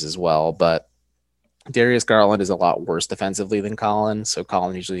of issues as well. But Darius Garland is a lot worse defensively than Collin, so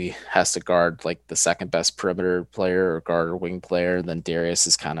Collin usually has to guard like the second best perimeter player or guard or wing player, and then Darius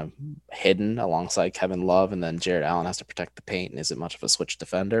is kind of hidden alongside Kevin Love, and then Jared Allen has to protect the paint and isn't much of a switch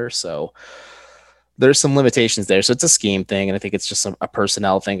defender, so there's some limitations there. So it's a scheme thing, and I think it's just a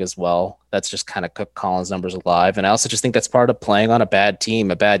personnel thing as well. That's just kind of cooked Collin's numbers alive. And I also just think that's part of playing on a bad team,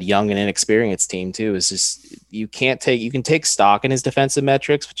 a bad young and inexperienced team too. Is just you can take stock in his defensive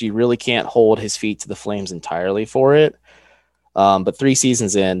metrics, but you really can't hold his feet to the flames entirely for it. But 3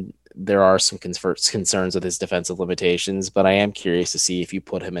 seasons in, there are some concerns with his defensive limitations, but I am curious to see if you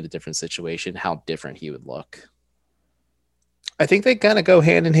put him in a different situation, how different he would look. I think they kind of go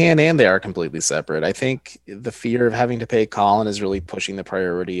hand in hand, and they are completely separate. I think the fear of having to pay Collin is really pushing the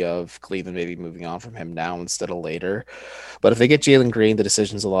priority of Cleveland maybe moving on from him now instead of later. But if they get Jalen Green, the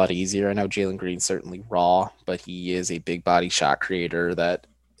decision's a lot easier. I know Jalen Green's certainly raw, but he is a big body shot creator that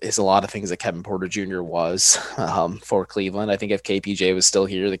is a lot of things that Kevin Porter Jr. was for Cleveland. I think if KPJ was still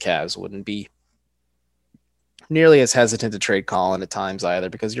here, the Cavs wouldn't be nearly as hesitant to trade Collin at times either,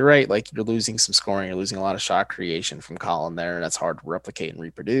 because you're right, like you're losing some scoring, you're losing a lot of shot creation from Collin there, and that's hard to replicate and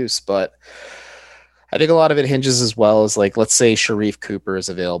reproduce. But I think a lot of it hinges as well as, like, let's say Sharif Cooper is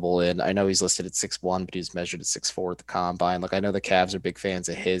available, and I know he's listed at 6'1", but he's measured at 6'4" at the combine. Like, I know the Cavs are big fans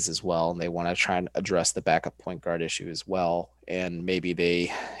of his as well, and they want to try and address the backup point guard issue as well. And maybe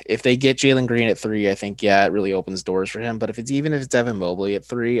if they get Jalen Green at 3, I think, yeah, it really opens doors for him. But if it's Evan Mobley at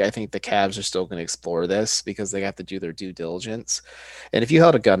 3, I think the Cavs are still going to explore this because they have to do their due diligence. And if you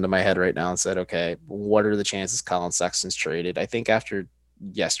held a gun to my head right now and said, okay, what are the chances Collin Sexton's traded? I think after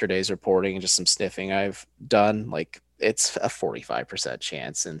yesterday's reporting and just some sniffing I've done, like, it's a 45%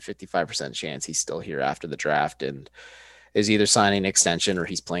 chance and 55% chance he's still here after the draft and is either signing an extension or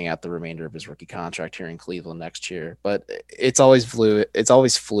he's playing out the remainder of his rookie contract here in Cleveland next year. But it's always fluid. It's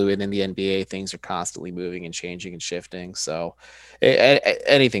always fluid in the NBA. Things are constantly moving and changing and shifting. So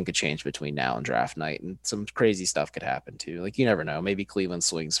anything could change between now and draft night, and some crazy stuff could happen too. Like, you never know. Maybe Cleveland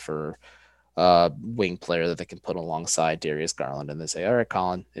swings for wing player that they can put alongside Darius Garland, and they say, all right,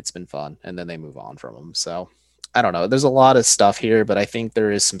 Collin, it's been fun, and then they move on from him. So I don't know. There's a lot of stuff here, but I think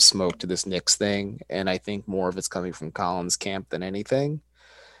there is some smoke to this Knicks thing, and I think more of it's coming from Collin's camp than anything.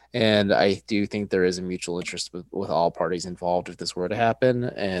 And I do think there is a mutual interest with all parties involved if this were to happen,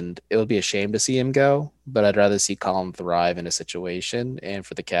 and it would be a shame to see him go, but I'd rather see Collin thrive in a situation and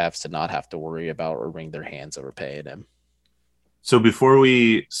for the Cavs to not have to worry about or wring their hands over paying him. So before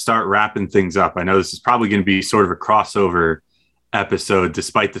we start wrapping things up, I know this is probably going to be sort of a crossover episode,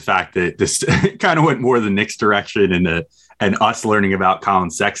 despite the fact that this kind of went more the Knicks direction and us learning about Collin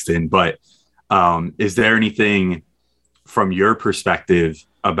Sexton. But is there anything from your perspective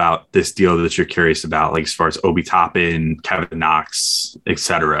about this deal that you're curious about, like as far as Obi Toppin, Kevin Knox, et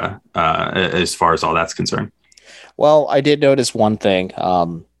cetera, as far as all that's concerned? Well, I did notice one thing.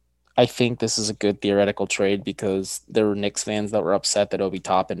 I think this is a good theoretical trade because there were Knicks fans that were upset that Obi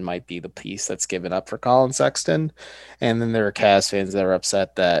Toppin might be the piece that's given up for Collin Sexton. And then there were Cavs fans that were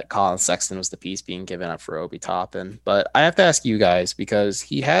upset that Collin Sexton was the piece being given up for Obi Toppin. But I have to ask you guys because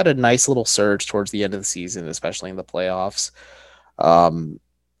he had a nice little surge towards the end of the season, especially in the playoffs. Um,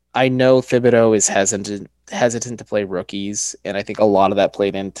 I know Thibodeau is hesitant to play rookies, and I think a lot of that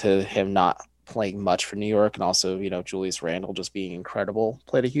played into him not playing much for New York, and also Julius Randle just being incredible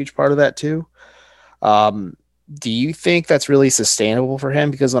played a huge part of that too. Um, do you think that's really sustainable for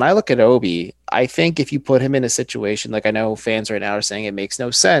him? Because when I look at Obi, I think if you put him in a situation like I know fans right now are saying it makes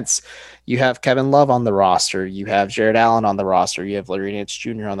no sense. You have Kevin Love on the roster, you have Jared Allen on the roster, you have Larry Nance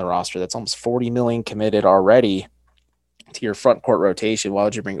Jr. on the roster. That's almost 40 million committed already to your front court rotation. Why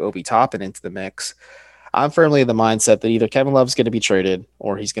would you bring Obi Toppin into the mix? I'm firmly in the mindset that either Kevin Love's going to be traded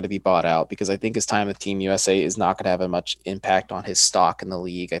or he's going to be bought out because I think his time with Team USA is not going to have a much impact on his stock in the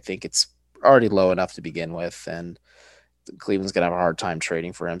league. I think it's already low enough to begin with, and Cleveland's going to have a hard time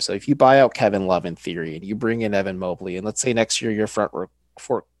trading for him. So if you buy out Kevin Love in theory and you bring in Evan Mobley, and let's say next year your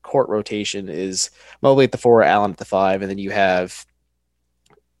court rotation is Mobley at the 4, Allen at the 5, and then you have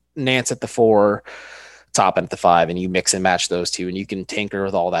Nance at the 4, Toppin at the 5, and you mix and match those two, and you can tinker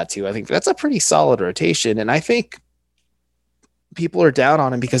with all that too. I think that's a pretty solid rotation, and I think people are down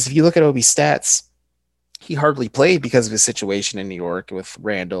on him because if you look at Obi's stats, he hardly played because of his situation in New York with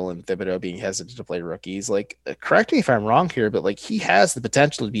Randall and Thibodeau being hesitant to play rookies. Like, correct me if I'm wrong here, but like he has the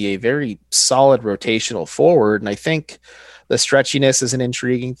potential to be a very solid rotational forward, and I think the stretchiness is an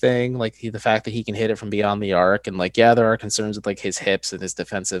intriguing thing. Like the fact that he can hit it from beyond the arc, and like there are concerns with like his hips and his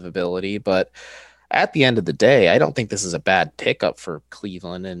defensive ability, but at the end of the day, I don't think this is a bad pickup for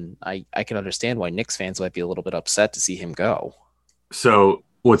Cleveland, and I can understand why Knicks fans might be a little bit upset to see him go. So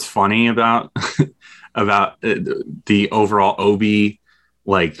what's funny about the overall Obi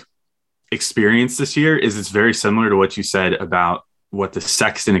like experience this year is it's very similar to what you said about what the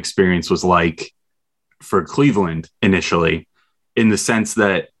Sexton experience was like for Cleveland initially, in the sense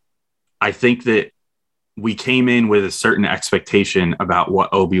that I think that we came in with a certain expectation about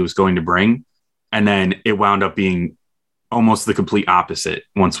what Obi was going to bring. And then it wound up being almost the complete opposite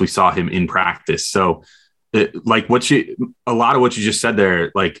once we saw him in practice. So a lot of what you just said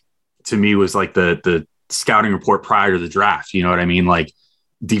there, like to me was like the scouting report prior to the draft. You know what I mean? Like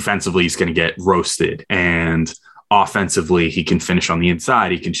defensively, he's going to get roasted, and offensively he can finish on the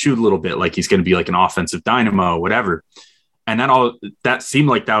inside. He can shoot a little bit, like he's going to be like an offensive dynamo, whatever. And that seemed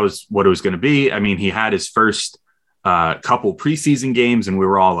like that was what it was going to be. I mean, he had his first couple preseason games, and we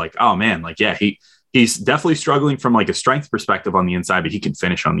were all like, oh man, like, yeah, he's definitely struggling from like a strength perspective on the inside, but he can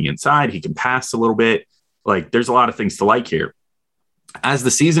finish on the inside. He can pass a little bit. Like there's a lot of things to like here. As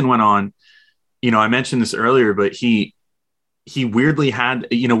the season went on, I mentioned this earlier, but he weirdly had,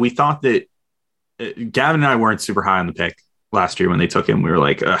 we thought that Gavin and I weren't super high on the pick last year when they took him. We were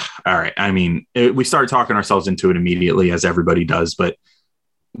like, all right. I mean, we started talking ourselves into it immediately, as everybody does, but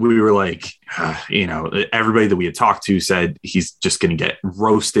we were like, everybody that we had talked to said he's just going to get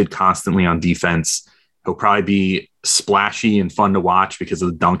roasted constantly on defense. He'll probably be splashy and fun to watch because of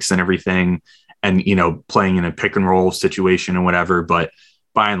the dunks and everything, and, playing in a pick and roll situation and whatever. But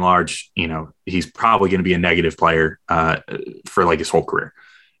by and large, he's probably going to be a negative player for like his whole career.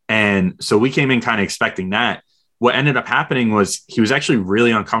 And so we came in kind of expecting that. What ended up happening was he was actually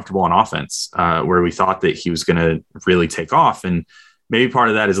really uncomfortable on offense, where we thought that he was going to really take off. And maybe part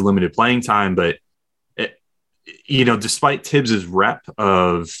of that is a limited playing time, but despite Tibbs's rep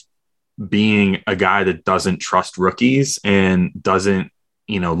of being a guy that doesn't trust rookies and doesn't,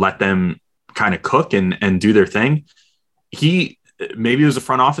 let them kind of cook and do their thing, maybe it was a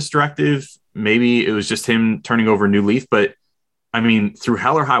front office directive, maybe it was just him turning over a new leaf. But I mean, through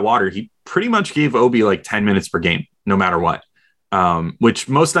hell or high water, he pretty much gave Obi like 10 minutes per game, no matter what. Which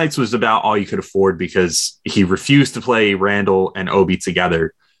most nights was about all you could afford because he refused to play Randall and Obi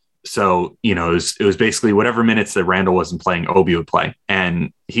together. So, it was basically whatever minutes that Randall wasn't playing, Obi would play.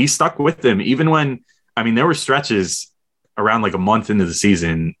 And he stuck with them even when, there were stretches around like a month into the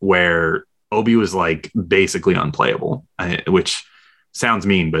season where Obi was like basically unplayable, which sounds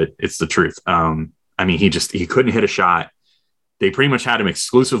mean, but it's the truth. He couldn't hit a shot. They pretty much had him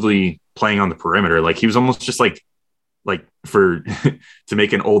exclusively playing on the perimeter. Like he was almost just like for to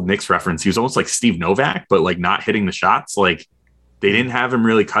make an old Knicks reference, he was almost like Steve Novak, but like not hitting the shots. Like they didn't have him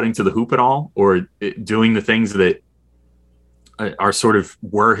really cutting to the hoop at all or doing the things that are sort of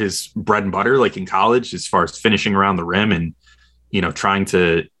were his bread and butter, like in college, as far as finishing around the rim and, trying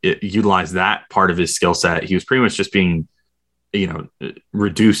to utilize that part of his skill set. He was pretty much just being,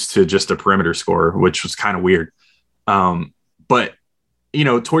 reduced to just a perimeter scorer, which was kind of weird. But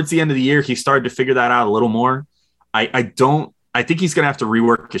towards the end of the year, he started to figure that out a little more. I think he's going to have to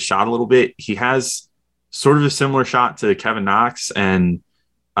rework his shot a little bit. He has sort of a similar shot to Kevin Knox and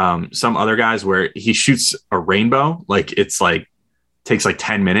some other guys where he shoots a rainbow. Like takes like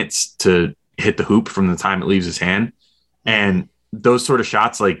 10 minutes to hit the hoop from the time it leaves his hand. And those sort of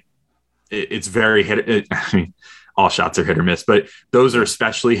shots, like it's very I mean, all shots are hit or miss, but those are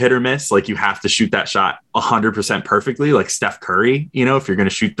especially hit or miss. Like you have to shoot that shot 100% perfectly, like Steph Curry, if you're going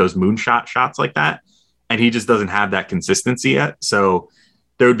to shoot those moonshot shots like that. And he just doesn't have that consistency yet. So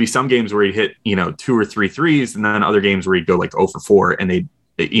there would be some games where he'd hit, 2 or 3 threes, and then other games where he'd go like 0 for 4 and he'd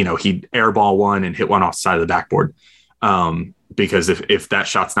airball one and hit one off the side of the backboard. Because if that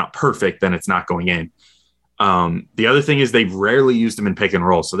shot's not perfect, then it's not going in. The other thing is they've rarely used him in pick and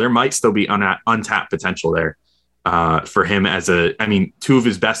roll. So there might still be untapped potential there for him two of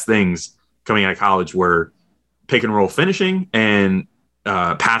his best things coming out of college were pick and roll finishing and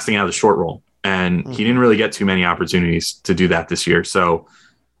passing out of the short roll. And he didn't really get too many opportunities to do that this year. So,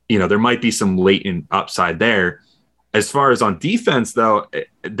 there might be some latent upside there. As far as on defense, though,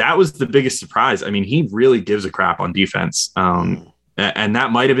 that was the biggest surprise. I mean, he really gives a crap on defense. And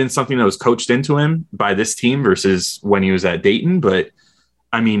that might have been something that was coached into him by this team versus when he was at Dayton. But,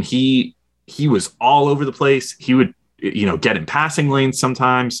 I mean, he was all over the place. He would, get in passing lanes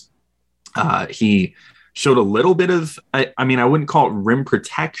sometimes. He showed a little bit of, I wouldn't call it rim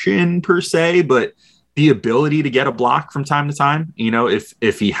protection per se, but the ability to get a block from time to time,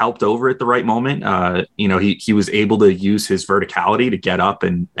 if he helped over at the right moment, he was able to use his verticality to get up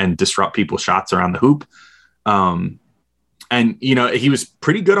and disrupt people's shots around the hoop. And he was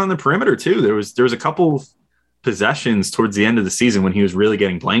pretty good on the perimeter too. There was a couple possessions towards the end of the season when he was really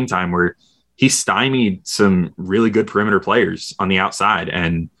getting playing time where he stymied some really good perimeter players on the outside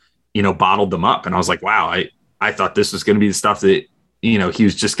and, bottled them up. And I was like, wow, I thought this was going to be the stuff that, he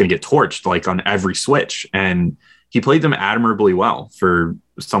was just going to get torched like on every switch. And he played them admirably well for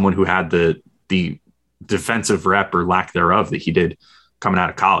someone who had the defensive rep or lack thereof that he did coming out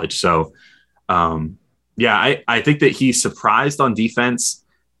of college. So, I think that he surprised on defense.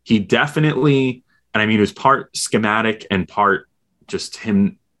 He definitely, it was part schematic and part just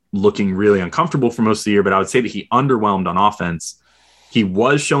him looking really uncomfortable for most of the year, but I would say that he underwhelmed on offense. He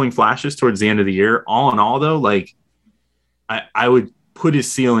was showing flashes towards the end of the year. All in all, though, like I would put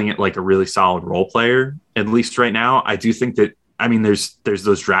his ceiling at like a really solid role player, at least right now. I do think that, there's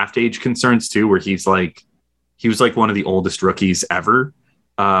those draft age concerns too, where he was like one of the oldest rookies ever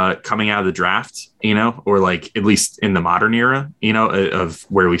coming out of the draft, or like at least in the modern era, of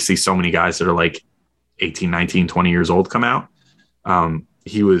where we see so many guys that are like 18, 19, 20 years old come out.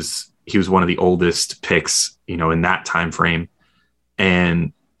 He was one of the oldest picks, in that time frame.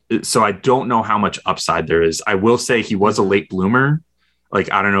 And so I don't know how much upside there is. I will say he was a late bloomer. Like,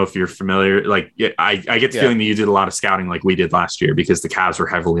 I don't know if you're familiar. Like, I get the feeling that you did a lot of scouting like we did last year because the Cavs were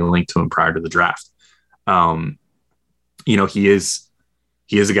heavily linked to him prior to the draft. He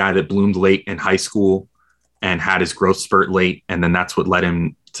is a guy that bloomed late in high school and had his growth spurt late. And then that's what led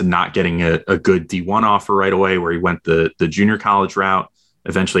him to not getting a good D1 offer right away, where he went the junior college route,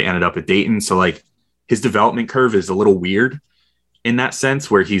 eventually ended up at Dayton. So like his development curve is a little weird in that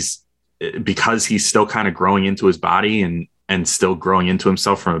sense, where because he's still kind of growing into his body and still growing into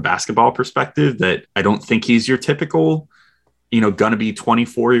himself from a basketball perspective, that I don't think he's your typical, gonna be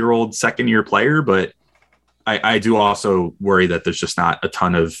 24-year-old second year player. But I do also worry that there's just not a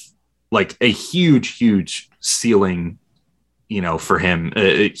ton of like a huge ceiling, for him,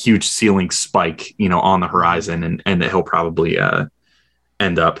 a huge ceiling spike, on the horizon, and that he'll probably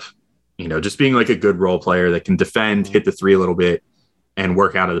end up, just being like a good role player that can defend, hit the three a little bit, and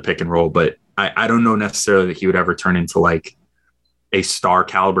work out of the pick and roll. But I don't know necessarily that he would ever turn into like a star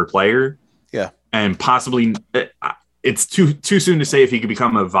caliber player. Yeah. And possibly it's too soon to say if he could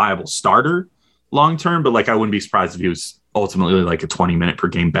become a viable starter long-term, but like, I wouldn't be surprised if he was ultimately like a 20-minute per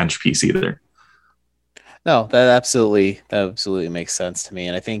game bench piece either. No, that absolutely makes sense to me.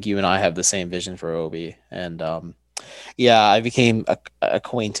 And I think you and I have the same vision for Obi. And I became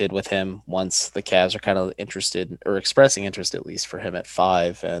acquainted with him once the Cavs are kind of interested, or expressing interest at least, for him at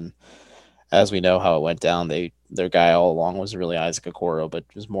 5. And as we know how it went down, their guy all along was really Isaac Okoro, but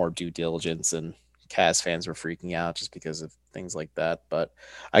it was more due diligence, and Cavs fans were freaking out just because of things like that. But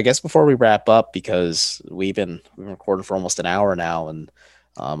I guess before we wrap up, because we've been recording for almost an hour now, and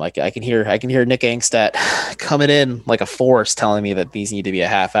I can hear Nick Angstadt coming in like a force telling me that these need to be a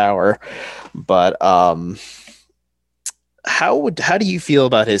half hour. But how do you feel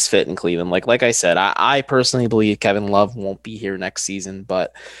about his fit in Cleveland? Like I said, I personally believe Kevin Love won't be here next season,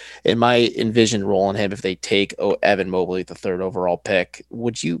 but in my envisioned role in him, if they take Evan Mobley, the third overall pick,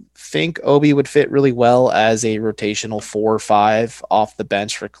 would you think Obi would fit really well as a rotational 4 or 5 off the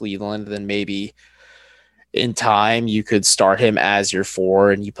bench for Cleveland? Then maybe in time you could start him as your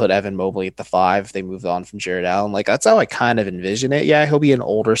 4 and you put Evan Mobley at the 5 if they moved on from Jared Allen. Like that's how I kind of envision it. Yeah, he'll be an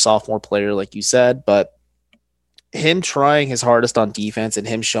older sophomore player, like you said, but him trying his hardest on defense and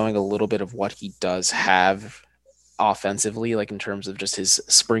him showing a little bit of what he does have offensively, like in terms of just his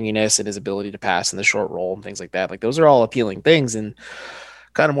springiness and his ability to pass in the short roll and things like that. Like those are all appealing things and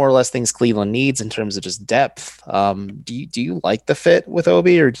kind of more or less things Cleveland needs in terms of just depth. Do you like the fit with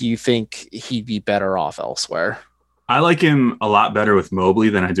Obi, or do you think he'd be better off elsewhere? I like him a lot better with Mobley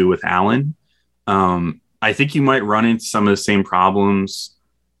than I do with Allen. I think you might run into some of the same problems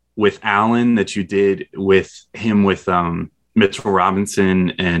with Allen that you did with him with Mitchell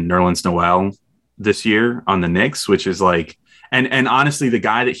Robinson and Nerlens Noel this year on the Knicks, which is like, and honestly, the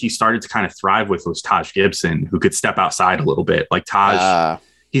guy that he started to kind of thrive with was Taj Gibson, who could step outside a little bit. Like Taj,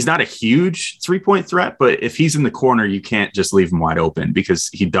 he's not a huge 3-point threat, but if he's in the corner, you can't just leave him wide open because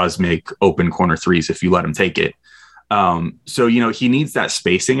he does make open corner threes if you let him take it. So, he needs that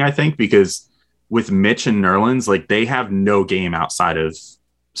spacing, I think, because with Mitch and Nerlens, like they have no game outside of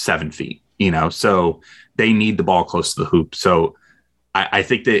 7 feet, so they need the ball close to the hoop. So I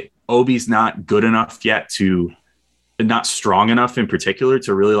think that Obi's not good enough yet not strong enough in particular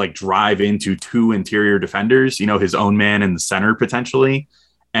to really like drive into 2 interior defenders, his own man in the center potentially,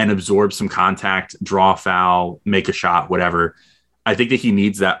 and absorb some contact, draw a foul, make a shot, whatever. I think that he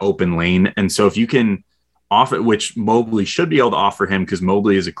needs that open lane. And so if you can offer, which Mobley should be able to offer him because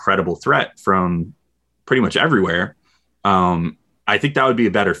Mobley is a credible threat from pretty much everywhere. I think that would be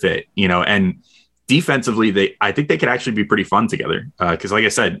a better fit, and defensively, I think they could actually be pretty fun together. Because like I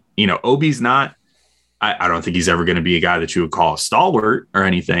said, Obi's not, I don't think he's ever going to be a guy that you would call a stalwart or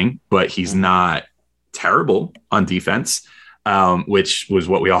anything, but he's not terrible on defense, which was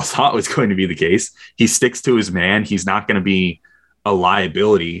what we all thought was going to be the case. He sticks to his man. He's not going to be a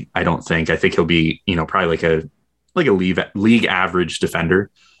liability. I don't think. I think he'll be, probably like a league average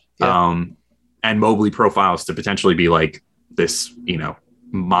defender. Yeah. And Mobley profiles to potentially be like this,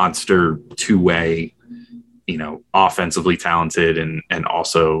 monster 2-way, offensively talented and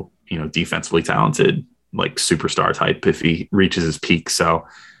also, defensively talented, like superstar type if he reaches his peak. So,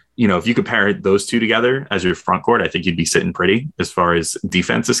 if you compare those two together as your front court, I think you'd be sitting pretty as far as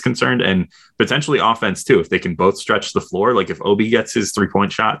defense is concerned and potentially offense too. If they can both stretch the floor, like if Obi gets his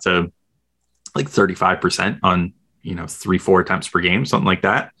 3-point shot to like 35% on, 3-4 attempts per game, something like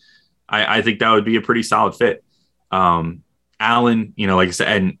that, I think that would be a pretty solid fit. Allen, like I said,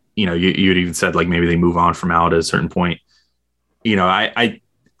 and you'd even said like maybe they move on from Allen at a certain point.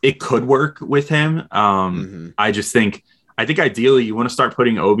 It could work with him. I think ideally you want to start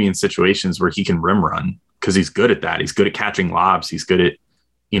putting Obi in situations where he can rim run because he's good at that. He's good at catching lobs. He's good at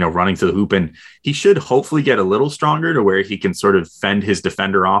running to the hoop, and he should hopefully get a little stronger to where he can sort of fend his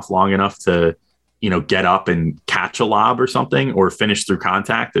defender off long enough to get up and catch a lob or something, or finish through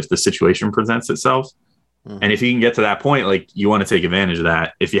contact if the situation presents itself. And if he can get to that point, like you want to take advantage of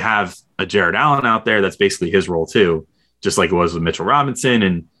that. If you have a Jared Allen out there, that's basically his role too, just like it was with Mitchell Robinson,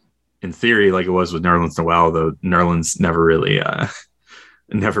 and in theory, like it was with Nerlens Noel, though Nerlens never really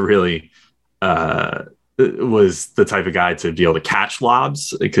was the type of guy to be able to catch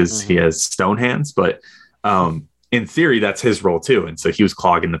lobs because he has stone hands. But in theory, that's his role too. And so he was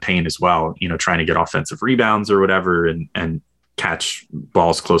clogging the paint as well, trying to get offensive rebounds or whatever and catch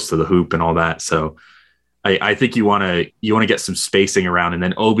balls close to the hoop and all that. So I think you want to get some spacing around, and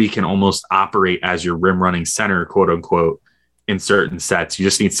then Obi can almost operate as your rim running center, quote unquote, in certain sets. You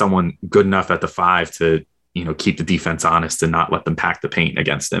just need someone good enough at the 5 to, keep the defense honest and not let them pack the paint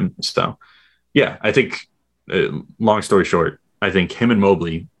against him. So yeah, I think long story short, I think him and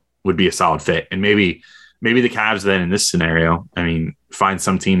Mobley would be a solid fit. And maybe the Cavs then in this scenario, find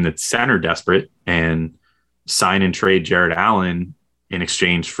some team that's center desperate and sign and trade Jared Allen in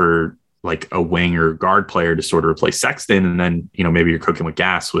exchange for like a wing or guard player to sort of replace Sexton. And then, maybe you're cooking with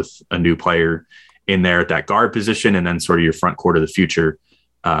gas with a new player in there at that guard position. And then sort of your front court of the future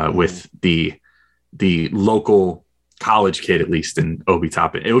with the local college kid, at least in Obi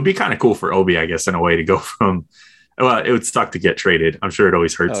Toppin. It would be kind of cool for Obi, I guess, in a way to go from, well, it would suck to get traded. I'm sure it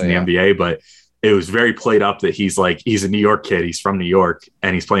always hurts in the NBA, but it was very played up that he's a New York kid. He's from New York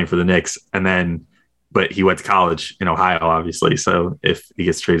and he's playing for the Knicks. But he went to college in Ohio, obviously. So if he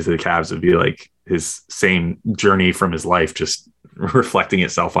gets traded to the Cavs, it'd be like his same journey from his life, just reflecting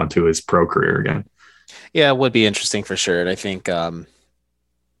itself onto his pro career again. Yeah, it would be interesting for sure. And I think that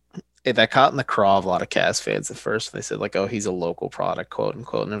caught in the craw of a lot of Cavs fans at first. They said like, "Oh, he's a local product," quote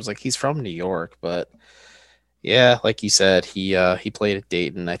unquote, and it was like he's from New York. But yeah, like you said, he played at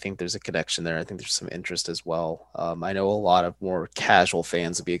Dayton. I think there's a connection there. I think there's some interest as well. I know a lot of more casual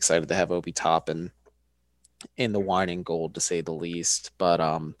fans would be excited to have Obi Toppin in the wine and gold, to say the least. But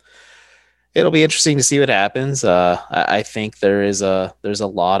it'll be interesting to see what happens. I think there's a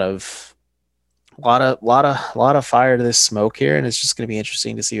lot of fire to this smoke here, and it's just going to be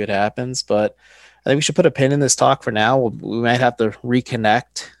interesting to see what happens. But I think we should put a pin in this talk for now. We might have to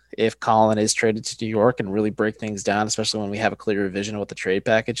reconnect if Collin is traded to New York and really break things down, especially when we have a clearer vision of what the trade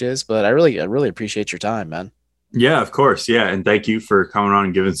package is. But I really appreciate your time, man. Yeah, of course. Yeah. And thank you for coming on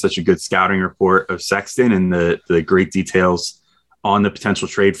and giving such a good scouting report of Sexton and the great details on the potential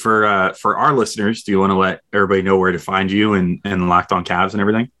trade. For our listeners, do you want to let everybody know where to find you and Locked On Cavs and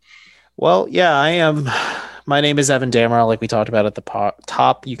everything? Well, yeah, I am. My name is Evan Damar, like we talked about at the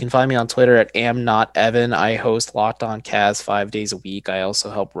top. You can find me on Twitter at amnotevan. I host Locked On Cavs 5 days a week. I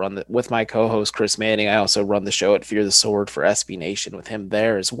also help run with my co-host Chris Manning. I also run the show at Fear the Sword for SB Nation with him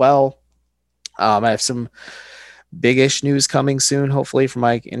there as well. I have some big-ish news coming soon, hopefully,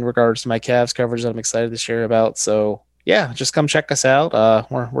 in regards to my Cavs coverage that I'm excited to share about. So yeah, just come check us out.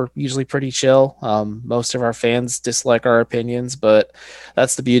 We're usually pretty chill. Most of our fans dislike our opinions, but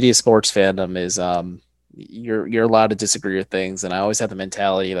that's the beauty of sports fandom is you're allowed to disagree with things. And I always have the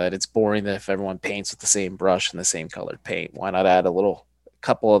mentality that it's boring that if everyone paints with the same brush and the same colored paint, why not add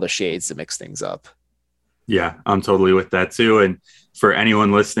couple other shades to mix things up? Yeah, I'm totally with that too. And for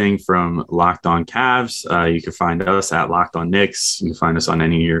anyone listening from Locked On Cavs, you can find us at Locked On Knicks. You can find us on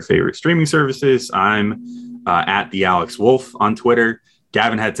any of your favorite streaming services. I'm at the Alex Wolf on Twitter.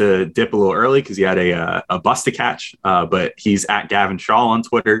 Gavin had to dip a little early because he had a bus to catch, but he's at Gavin Shaw on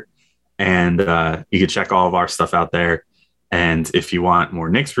Twitter. And you can check all of our stuff out there. And if you want more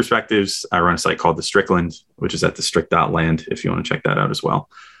Knicks perspectives, I run a site called The Strickland, which is at thestrick.land if you want to check that out as well.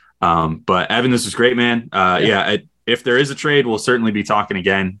 But Evan, this was great, man. If there is a trade, we'll certainly be talking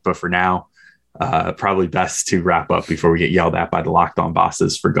again. But for now, probably best to wrap up before we get yelled at by the Locked On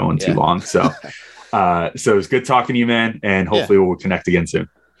bosses for going too long. So it was good talking to you, man. And hopefully we'll connect again soon.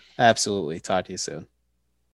 Absolutely. Talk to you soon.